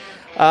 taking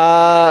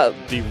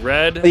the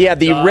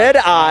red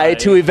eye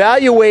to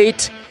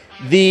evaluate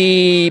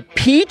the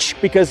peach,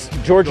 because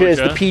Georgia is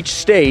the peach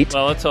state.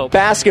 Well, let's hope.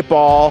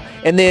 Basketball,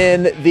 and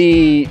then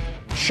the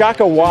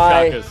Shaka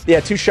Y.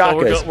 Two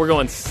Shakas. So we're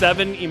going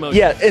 7 emojis.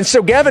 Yeah, and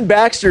so Gavin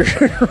Baxter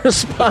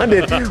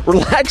responded,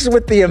 relax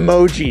with the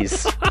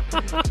emojis.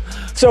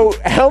 So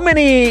how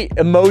many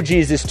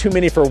emojis is too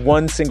many for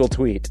one single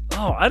tweet?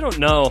 Oh, I don't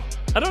know.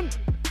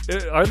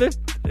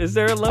 Is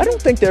there a limit? I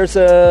don't think there's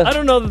a... I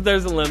don't know that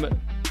there's a limit.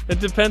 It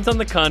depends on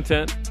the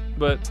content,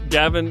 but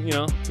Gavin,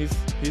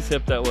 he's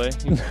hip that way.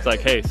 He's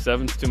like, hey,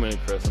 7's too many,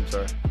 Chris. I'm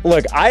sorry.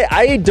 Look,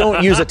 I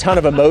don't use a ton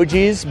of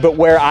emojis, but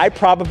where I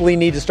probably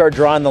need to start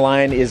drawing the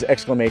line is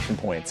exclamation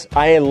points.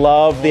 I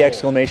love the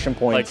exclamation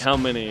points. Like how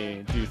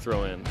many do you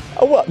throw in?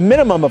 Oh, well,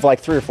 minimum of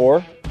 3 or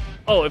 4.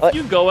 Oh, if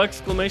you go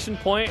exclamation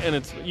point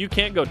and you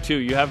can't go 2,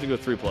 you have to go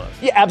 3+.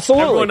 Yeah,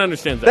 absolutely. Everyone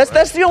understands that.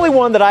 That's the only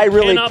one that I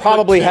really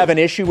probably have an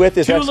issue with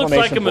is 2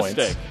 exclamation looks like points.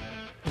 A mistake.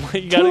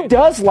 Who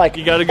does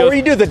you gotta go, or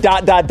you do the ...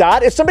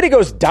 If somebody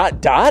goes ...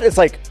 it's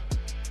like,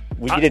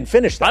 well, you didn't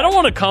finish that. I don't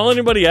want to call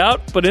anybody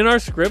out, but in our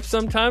script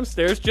sometimes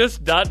there's just ...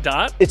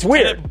 It's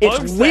weird. And it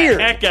bugs the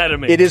heck out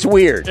of me. It is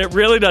weird. It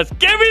really does.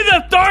 Give me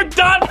the third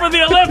dot for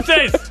the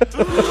ellipses.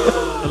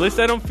 At least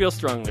I don't feel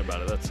strongly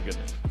about it. That's the good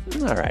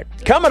news. All right.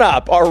 Coming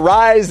up, our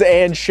Rise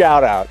and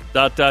Shout Out. ...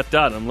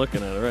 I'm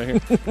looking at it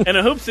right here. And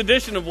a Hoops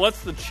edition of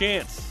What's the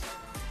Chance?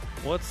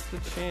 What's the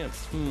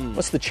chance?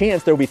 What's the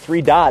chance there will be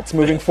 3 dots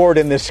moving forward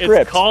in this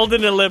script? It's called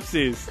an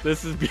ellipses.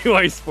 This is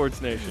BYU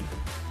Sports Nation.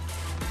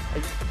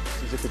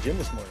 She's at the gym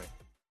this morning.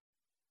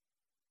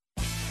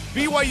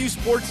 BYU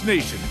Sports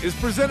Nation is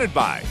presented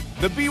by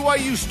The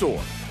BYU Store,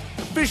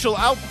 official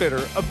outfitter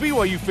of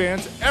BYU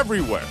fans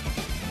everywhere.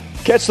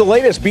 Catch the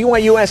latest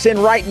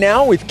BYUSN right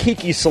now with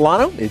Kiki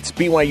Solano. It's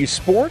BYU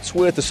Sports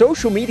with a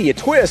social media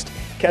twist.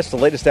 Catch the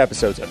latest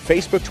episodes on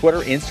Facebook, Twitter,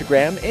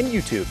 Instagram, and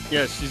YouTube.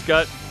 Yeah, she's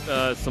got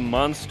some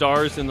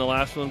Monstars in the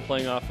last one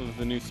playing off of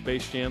the new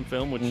Space Jam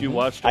film, which you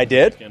watched. I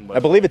did. I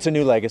believe it's A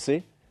New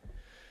Legacy.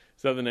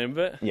 Is that the name of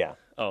it? Yeah.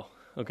 Oh,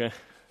 okay.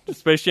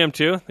 Space Jam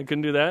 2? They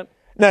couldn't do that?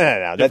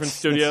 No. Different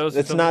studios?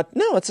 It's not.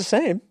 No, it's the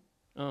same.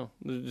 Oh,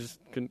 they just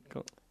couldn't.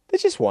 They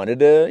just wanted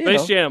to,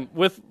 Space Jam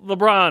with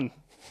LeBron.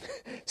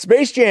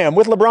 Space Jam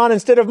with LeBron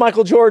instead of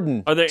Michael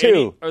Jordan. Are there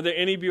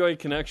any BYU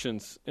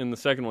connections in the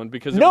second one?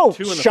 Because no,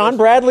 two in the Sean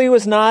Bradley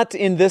was not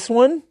in this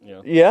one.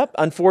 Yeah. Yep.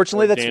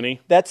 Unfortunately,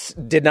 Danny.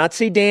 Did not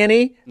see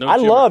Danny. No, I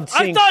Jimmer. loved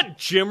seeing. I thought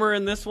Jimmer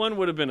in this one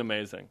would have been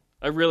amazing.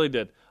 I really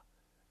did.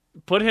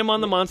 Put him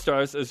on the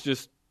Monstars as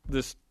just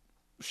this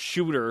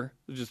shooter.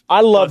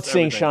 I loved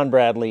seeing Sean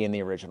Bradley in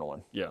the original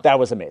one. Yeah, that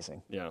was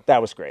amazing. Yeah,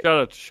 that was great. Shout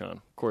out to Sean,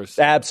 of course.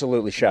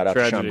 Absolutely, shout out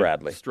to Sean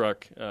Bradley.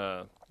 Struck,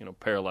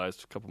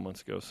 paralyzed a couple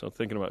months ago. So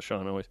thinking about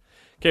Sean always.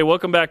 Okay,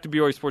 welcome back to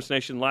BYU Sports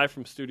Nation, live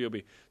from Studio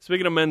B.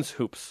 Speaking of men's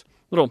hoops,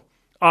 little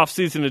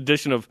off-season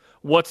edition of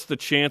What's the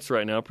Chance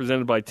right now,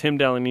 presented by Tim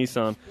Daly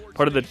Nissan,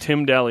 part of the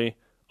Tim Daly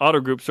Auto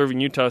Group, serving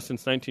Utah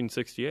since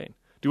 1968.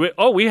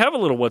 We have a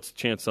little What's the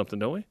Chance something,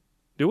 don't we?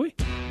 Do we?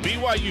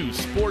 BYU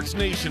Sports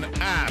Nation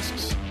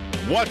asks,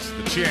 what's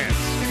the chance?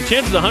 The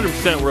chance is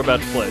 100% we're about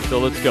to play, so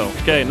let's go.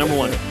 Okay, number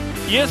one.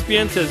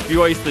 ESPN says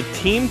BYU is the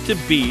team to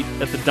beat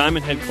at the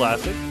Diamond Head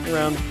Classic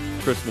around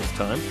Christmas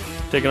time,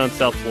 taking on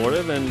South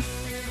Florida, then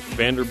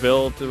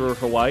Vanderbilt or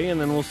Hawaii, and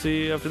then we'll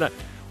see after that.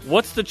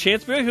 What's the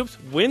chance BYU Hoops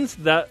wins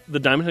the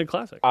Diamond Head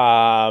Classic?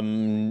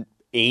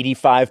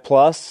 85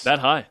 plus. That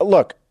high.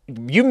 Look,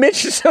 you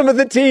mentioned some of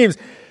the teams.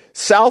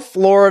 South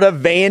Florida,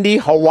 Vandy,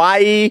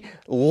 Hawaii,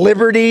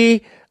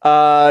 Liberty,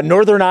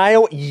 Northern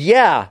Iowa.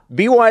 Yeah,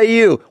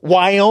 BYU.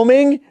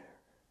 Wyoming.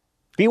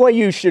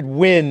 BYU should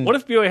win. What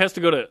if BYU has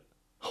to go to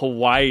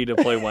Hawaii to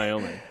play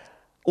Wyoming?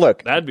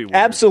 Look, that'd be weird.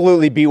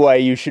 Absolutely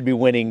BYU should be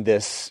winning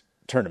this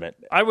tournament.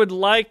 I would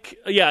like,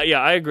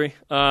 I agree.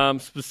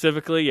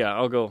 Specifically,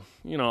 I'll go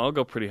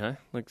pretty high,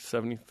 like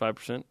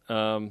 75%.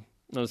 Not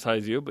as high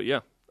as you, but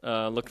yeah.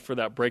 Looking for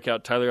that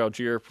breakout Tyler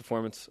Algier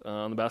performance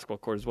on the basketball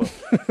court as well.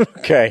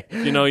 Okay.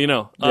 You know.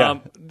 Yeah.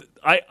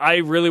 I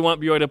really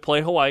want BYU to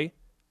play Hawaii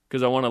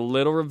because I want a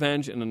little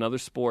revenge in another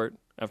sport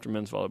after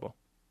men's volleyball.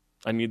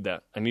 I need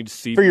that. I need to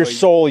see for BYU. Your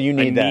soul. You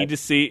need that. I need to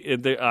see.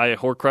 I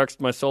Horcruxed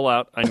my soul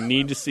out. I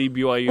need to see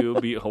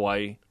BYU beat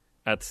Hawaii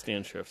at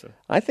Stan Shrift.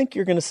 I think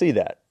you're going to see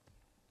that.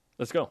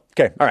 Let's go.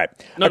 Okay. All right.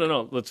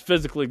 No. Let's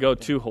physically go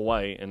to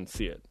Hawaii and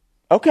see it.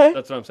 Okay.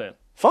 That's what I'm saying.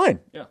 Fine.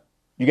 Yeah.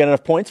 You got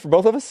enough points for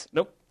both of us?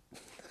 Nope.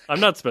 I'm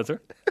not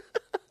Spencer.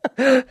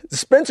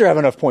 Spencer have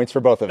enough points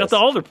for both of us. That's the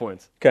Alder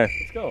points. Okay.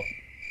 Let's go.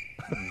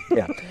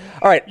 Yeah.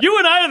 All right. You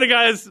and I are the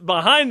guys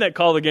behind that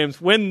call the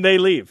games when they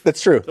leave.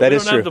 That's true. So that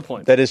is true. Have the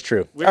points. That is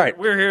true. All right.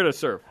 We're here to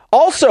serve.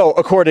 Also,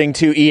 according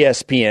to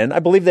ESPN, I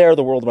believe they are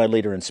the worldwide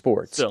leader in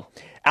sports. Still.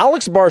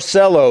 Alex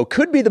Barcelo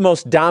could be the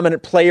most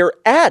dominant player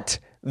at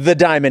the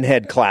Diamond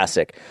Head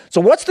Classic. So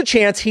what's the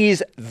chance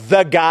he's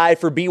the guy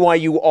for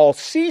BYU all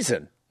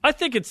season? I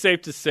think it's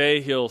safe to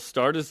say he'll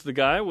start as the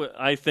guy.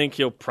 I think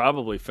he'll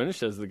probably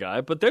finish as the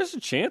guy. But there's a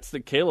chance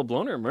that Caleb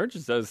Lohner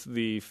emerges as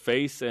the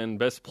face and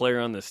best player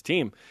on this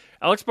team.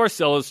 Alex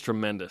Barcelo is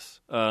tremendous.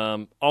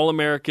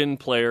 All-American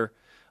player,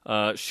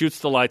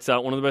 shoots the lights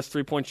out, one of the best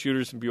three-point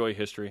shooters in BYU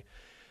history.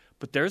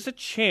 But there's a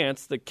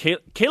chance that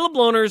Caleb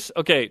Lohner's –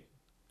 okay,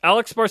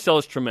 Alex Barcelo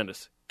is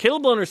tremendous.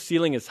 Caleb Lohner's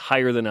ceiling is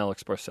higher than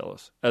Alex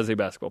Barcelo's as a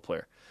basketball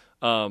player.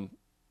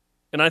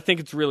 And I think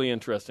it's really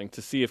interesting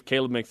to see if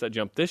Caleb makes that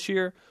jump this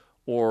year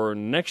or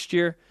next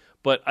year.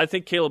 But I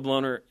think Caleb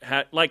Lohner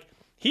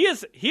he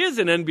is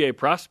an NBA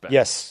prospect.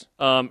 Yes.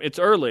 It's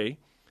early,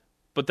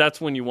 but that's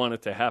when you want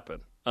it to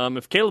happen.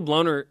 If Caleb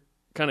Lohner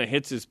kind of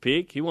hits his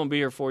peak, he won't be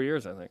here 4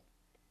 years, I think.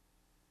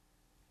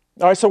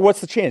 All right, so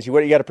what's the chance?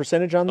 You got a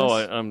percentage on this?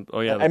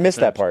 I missed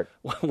that part.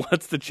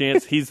 What's the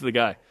chance he's the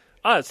guy?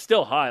 It's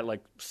still high,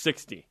 like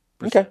 60%.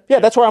 Okay, yeah,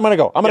 that's where I'm going to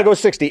go. I'm going to go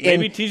 60.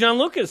 Maybe Tijon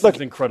Lucas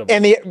is incredible.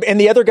 And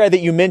the other guy that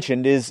you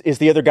mentioned is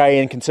the other guy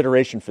in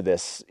consideration for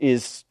this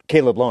is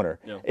Caleb Lohner.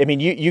 Yeah. I mean,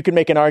 you can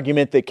make an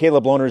argument that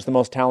Caleb Lohner is the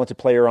most talented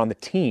player on the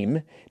team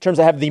in terms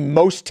of having the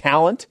most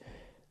talent.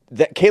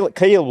 That Caleb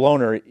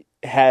Lohner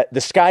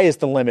the sky is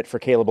the limit for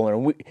Caleb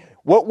Lohner.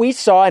 What we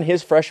saw in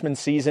his freshman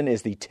season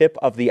is the tip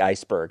of the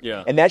iceberg.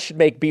 Yeah. And that should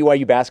make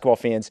BYU basketball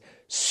fans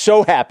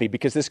so happy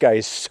because this guy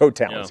is so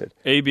talented.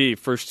 Yeah. AB,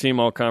 first-team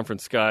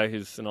all-conference guy.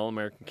 He's an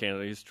All-American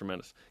candidate. He's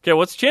tremendous. Okay,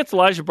 what's the chance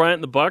Elijah Bryant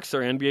and the Bucks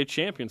are NBA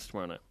champions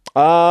tomorrow night?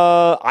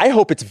 I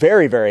hope it's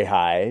very, very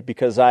high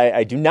because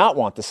I do not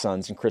want the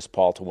Suns and Chris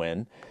Paul to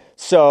win.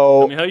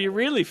 So, I mean, how you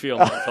really feel,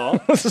 Paul?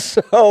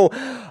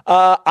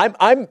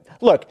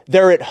 Look,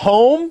 they're at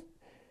home.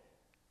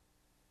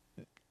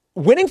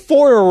 Winning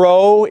 4 in a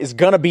row is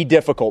going to be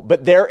difficult,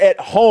 but they're at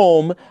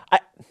home.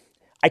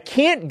 I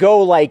can't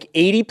go like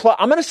 80 plus.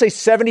 I'm going to say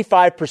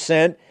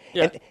 75%.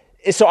 Yeah.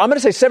 And so I'm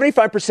going to say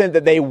 75%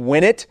 that they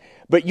win it,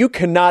 but you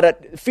cannot.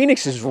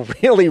 Phoenix is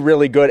really,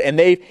 really good, and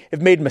they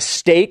have made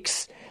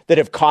mistakes that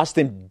have cost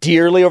them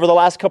dearly over the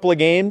last couple of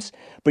games.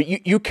 But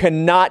you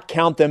cannot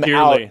count them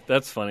Dearly. out.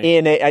 That's funny.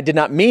 I did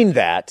not mean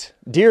that.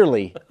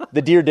 Dearly,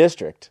 the Deer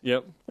District.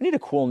 Yep. We need a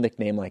cool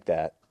nickname like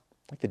that,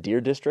 like the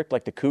Deer District,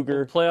 like the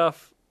Cougar.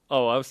 Playoff.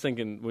 Oh, I was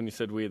thinking when you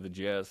said we had the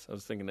Jazz, I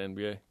was thinking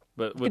NBA.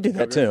 But We could do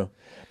that too.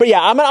 But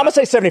yeah, I'm gonna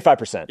say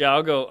 75%. Yeah,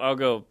 I'll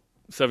go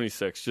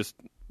 76, just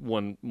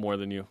one more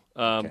than you.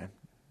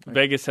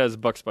 Vegas has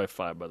Bucks by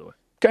 5, by the way.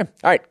 Okay.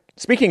 All right.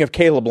 Speaking of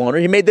Caleb Lohner,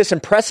 he made this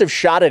impressive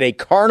shot at a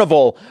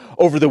carnival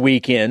over the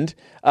weekend.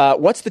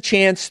 What's the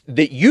chance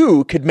that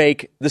you could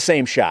make the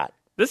same shot?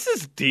 This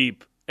is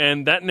deep,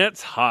 and that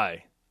net's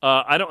high.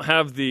 I don't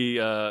have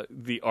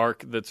the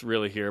arc that's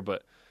really here,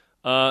 but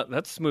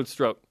that's a smooth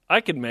stroke. I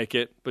could make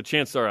it, but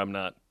chances are I'm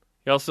not.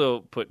 He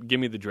also put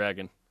 "Gimme the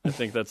Dragon." I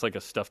think that's like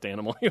a stuffed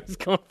animal he was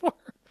going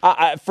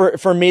for.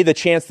 For me, the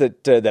chance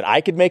that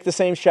I could make the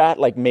same shot,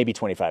 like maybe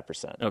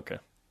 25%. Okay.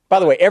 By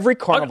the way, every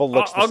carnival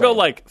looks the same. I'll go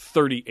like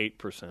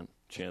 38%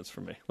 chance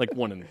for me, like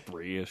 1 in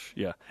 3-ish.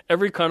 Yeah,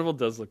 every carnival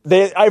does look.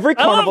 Every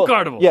carnival. I love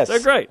carnivals. Yes, they're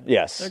great.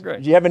 Yes, they're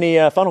great. Do you have any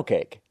funnel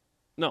cake?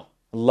 No.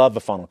 Love a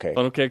funnel cake.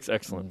 Funnel cake's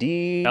excellent.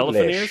 Delish.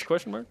 Elephant ears?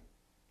 Question mark.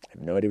 I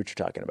have no idea what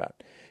you're talking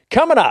about.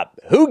 Coming up,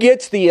 who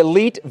gets the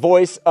elite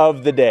voice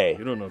of the day?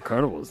 You don't know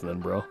carnivals then,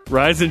 bro.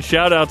 Rise and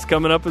shout-outs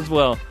coming up as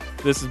well.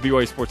 This is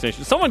BYU Sports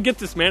Nation. Someone get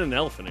this man an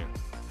elephant ear.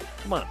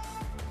 Come on.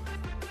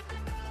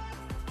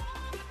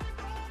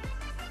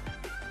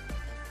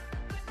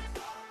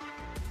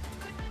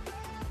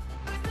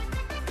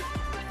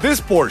 This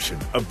portion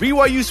of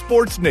BYU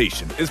Sports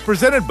Nation is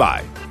presented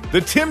by the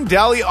Tim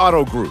Daly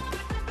Auto Group,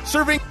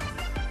 serving.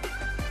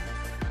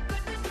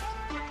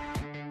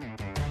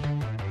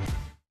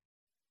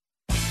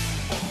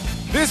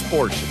 This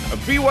portion of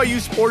BYU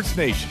Sports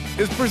Nation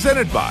is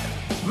presented by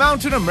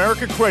Mountain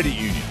America Credit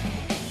Union,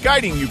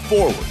 guiding you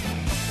forward.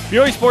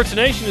 BYU Sports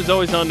Nation is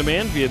always on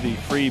demand via the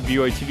free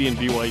BYU TV and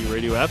BYU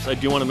radio apps. I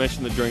do want to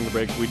mention that during the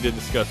break, we did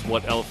discuss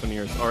what elephant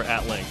ears are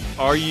at length.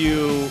 Are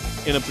you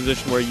in a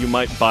position where you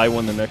might buy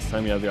one the next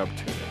time you have the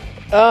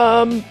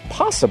opportunity?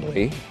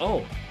 Possibly.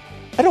 Oh.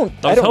 I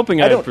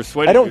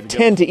don't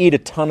tend to eat a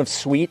ton of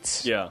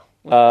sweets. Yeah.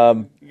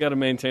 Well, you got to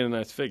maintain a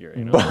nice figure,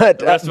 you know.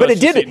 But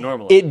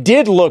it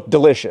did look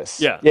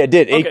delicious. Yeah. Yeah, it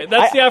did. Okay,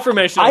 that's the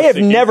affirmation. I have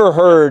never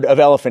heard of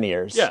elephant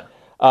ears. Yeah.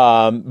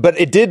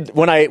 But it did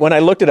when I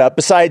looked it up.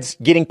 Besides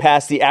getting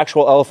past the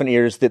actual elephant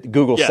ears that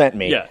Google sent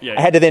me, I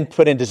had to then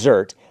put in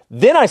dessert.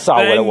 Then I saw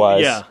what it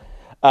was.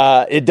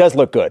 Yeah. It does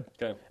look good.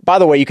 Okay. By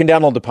the way, you can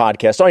download the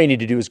podcast. All you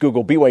need to do is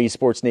Google BYU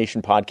Sports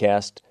Nation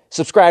podcast.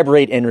 Subscribe,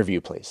 rate, and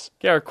review, please.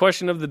 Yeah, our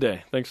question of the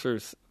day. Thanks for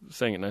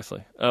saying it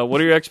nicely. What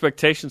are your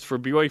expectations for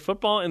BYU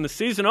football in the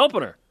season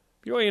opener?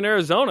 BYU in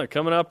Arizona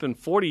coming up in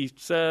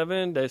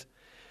 47 days.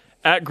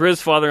 At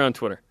GrizzFather on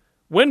Twitter.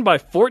 Win by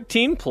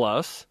 14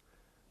 plus.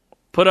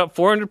 Put up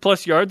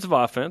 400-plus yards of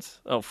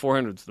offense. Oh,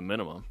 400 is the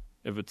minimum.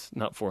 If it's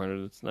not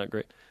 400, it's not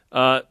great.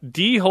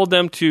 D, hold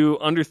them to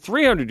under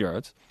 300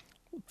 yards.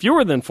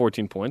 Fewer than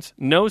 14 points.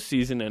 No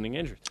season-ending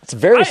injuries. It's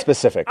very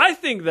specific. I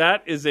think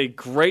that is a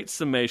great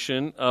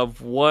summation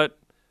of what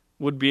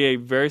would be a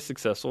very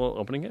successful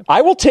opening game.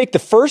 I will take the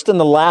first and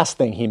the last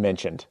thing he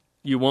mentioned.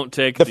 You won't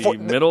take the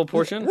middle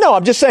portion? No,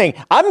 I'm just saying,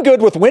 I'm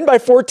good with win by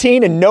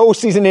 14 and no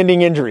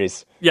season-ending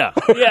injuries. Yeah,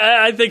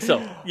 I think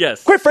so,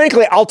 yes. Quite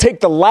frankly, I'll take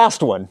the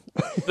last one.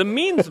 The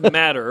means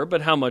matter,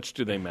 but how much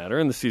do they matter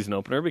in the season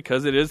opener?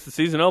 Because it is the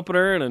season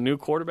opener and a new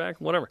quarterback,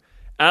 whatever.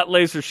 At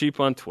LaserSheep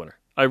on Twitter.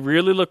 I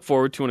really look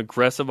forward to an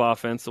aggressive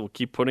offense that will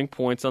keep putting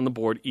points on the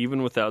board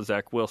even without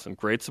Zach Wilson.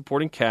 Great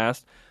supporting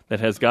cast that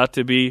has got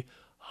to be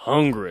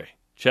hungry.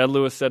 Chad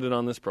Lewis said it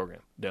on this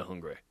program. They're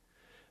hungry.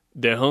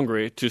 They're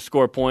hungry to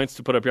score points,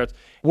 to put up yards.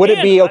 Would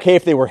it be okay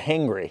if they were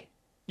hangry?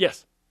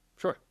 Yes,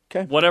 sure.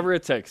 Okay. Whatever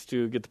it takes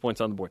to get the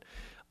points on the board.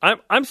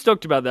 I'm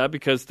stoked about that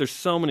because there's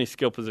so many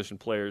skill position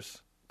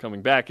players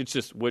coming back. It's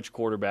just which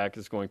quarterback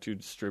is going to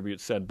distribute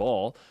said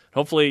ball.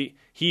 Hopefully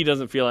he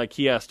doesn't feel like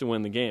he has to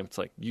win the game. It's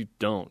like, you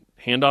don't.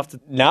 Hand off the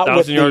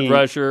 1,000-yard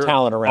rusher,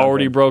 talent around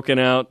already him. Broken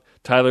out.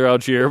 Tyler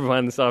Algier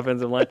behind this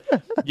offensive line.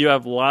 You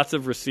have lots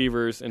of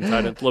receivers and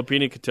tight ends.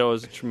 Lopini Katoa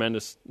is a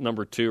tremendous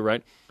number 2,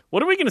 right?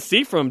 What are we going to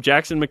see from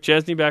Jackson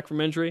McChesney back from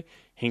injury?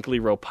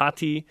 Hinckley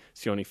Ropati,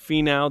 Sione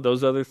Finau,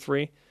 those other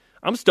 3?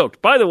 I'm stoked.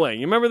 By the way,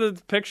 you remember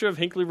the picture of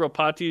Hinckley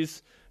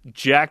Ropati's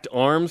jacked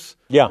arms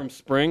from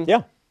spring?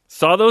 Yeah.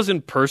 Saw those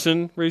in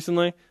person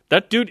recently.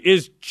 That dude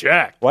is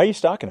jacked. Why are you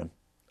stalking him?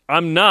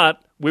 I'm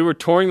not. We were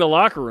touring the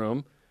locker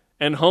room,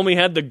 and homie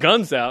had the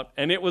guns out,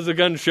 and it was a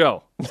gun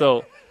show.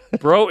 So,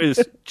 bro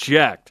is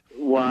jacked.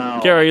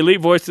 Wow. Gary,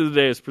 Elite Voice of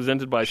the Day is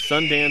presented by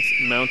Sundance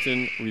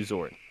Mountain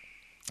Resort.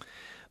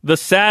 The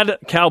Sad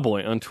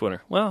Cowboy on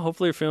Twitter. Well,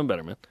 hopefully you're feeling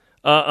better, man.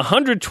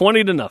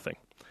 120-0.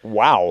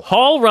 Wow.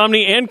 Hall,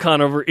 Romney, and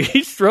Conover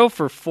each drove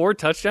for 4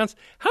 touchdowns.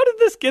 How did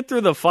this get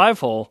through the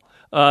 5-hole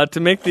to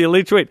make the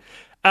elite tweet?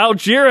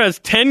 Algier has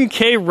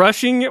 10K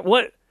rushing.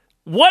 What?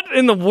 What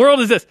in the world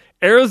is this?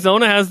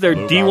 Arizona has their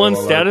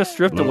D1 status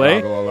stripped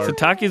away.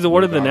 Satake is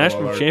awarded the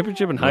national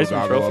championship and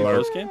Heisman Trophy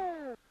postgame.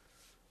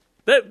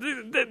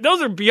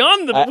 Those are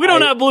beyond the. We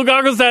don't have blue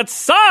goggles that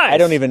size. I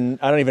don't even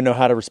know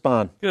how to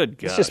respond. Good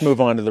gosh. Let's just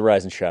move on to the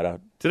Rise and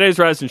Shoutout. Today's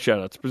Rise and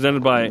Shoutouts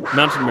presented by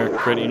Mountain America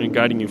Credit Union,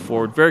 guiding you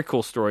forward. Very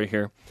cool story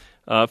here.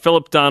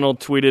 Philip Donald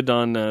tweeted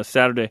on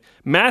Saturday,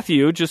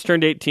 Matthew just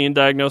turned 18,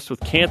 diagnosed with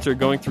cancer,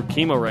 going through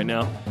chemo right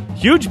now.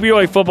 Huge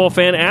BYU football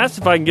fan, asked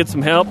if I can get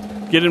some help,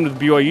 get him to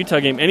the BYU-Utah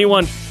game.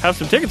 Anyone have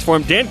some tickets for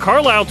him? Dan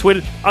Carlisle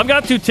tweeted, I've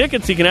got 2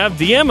 tickets he can have.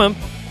 DM him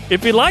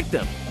if he'd like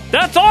them.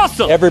 That's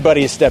awesome.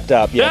 Everybody has stepped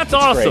up. Yeah, that's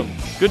awesome.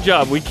 Great. Good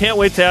job. We can't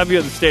wait to have you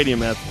at the stadium,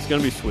 Matthew. It's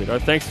going to be sweet. Our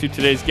thanks to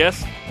today's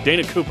guest,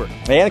 Dana Cooper.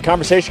 And the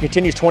conversation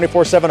continues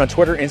 24/7 on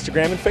Twitter,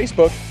 Instagram, and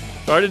Facebook.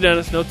 Sorry to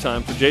Dennis, no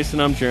time. For Jason,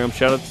 I'm Jarom.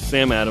 Shout out to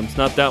Sam Adams.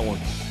 Not that one.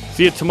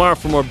 See you tomorrow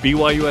for more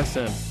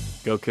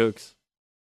BYUSN. Go Cougs.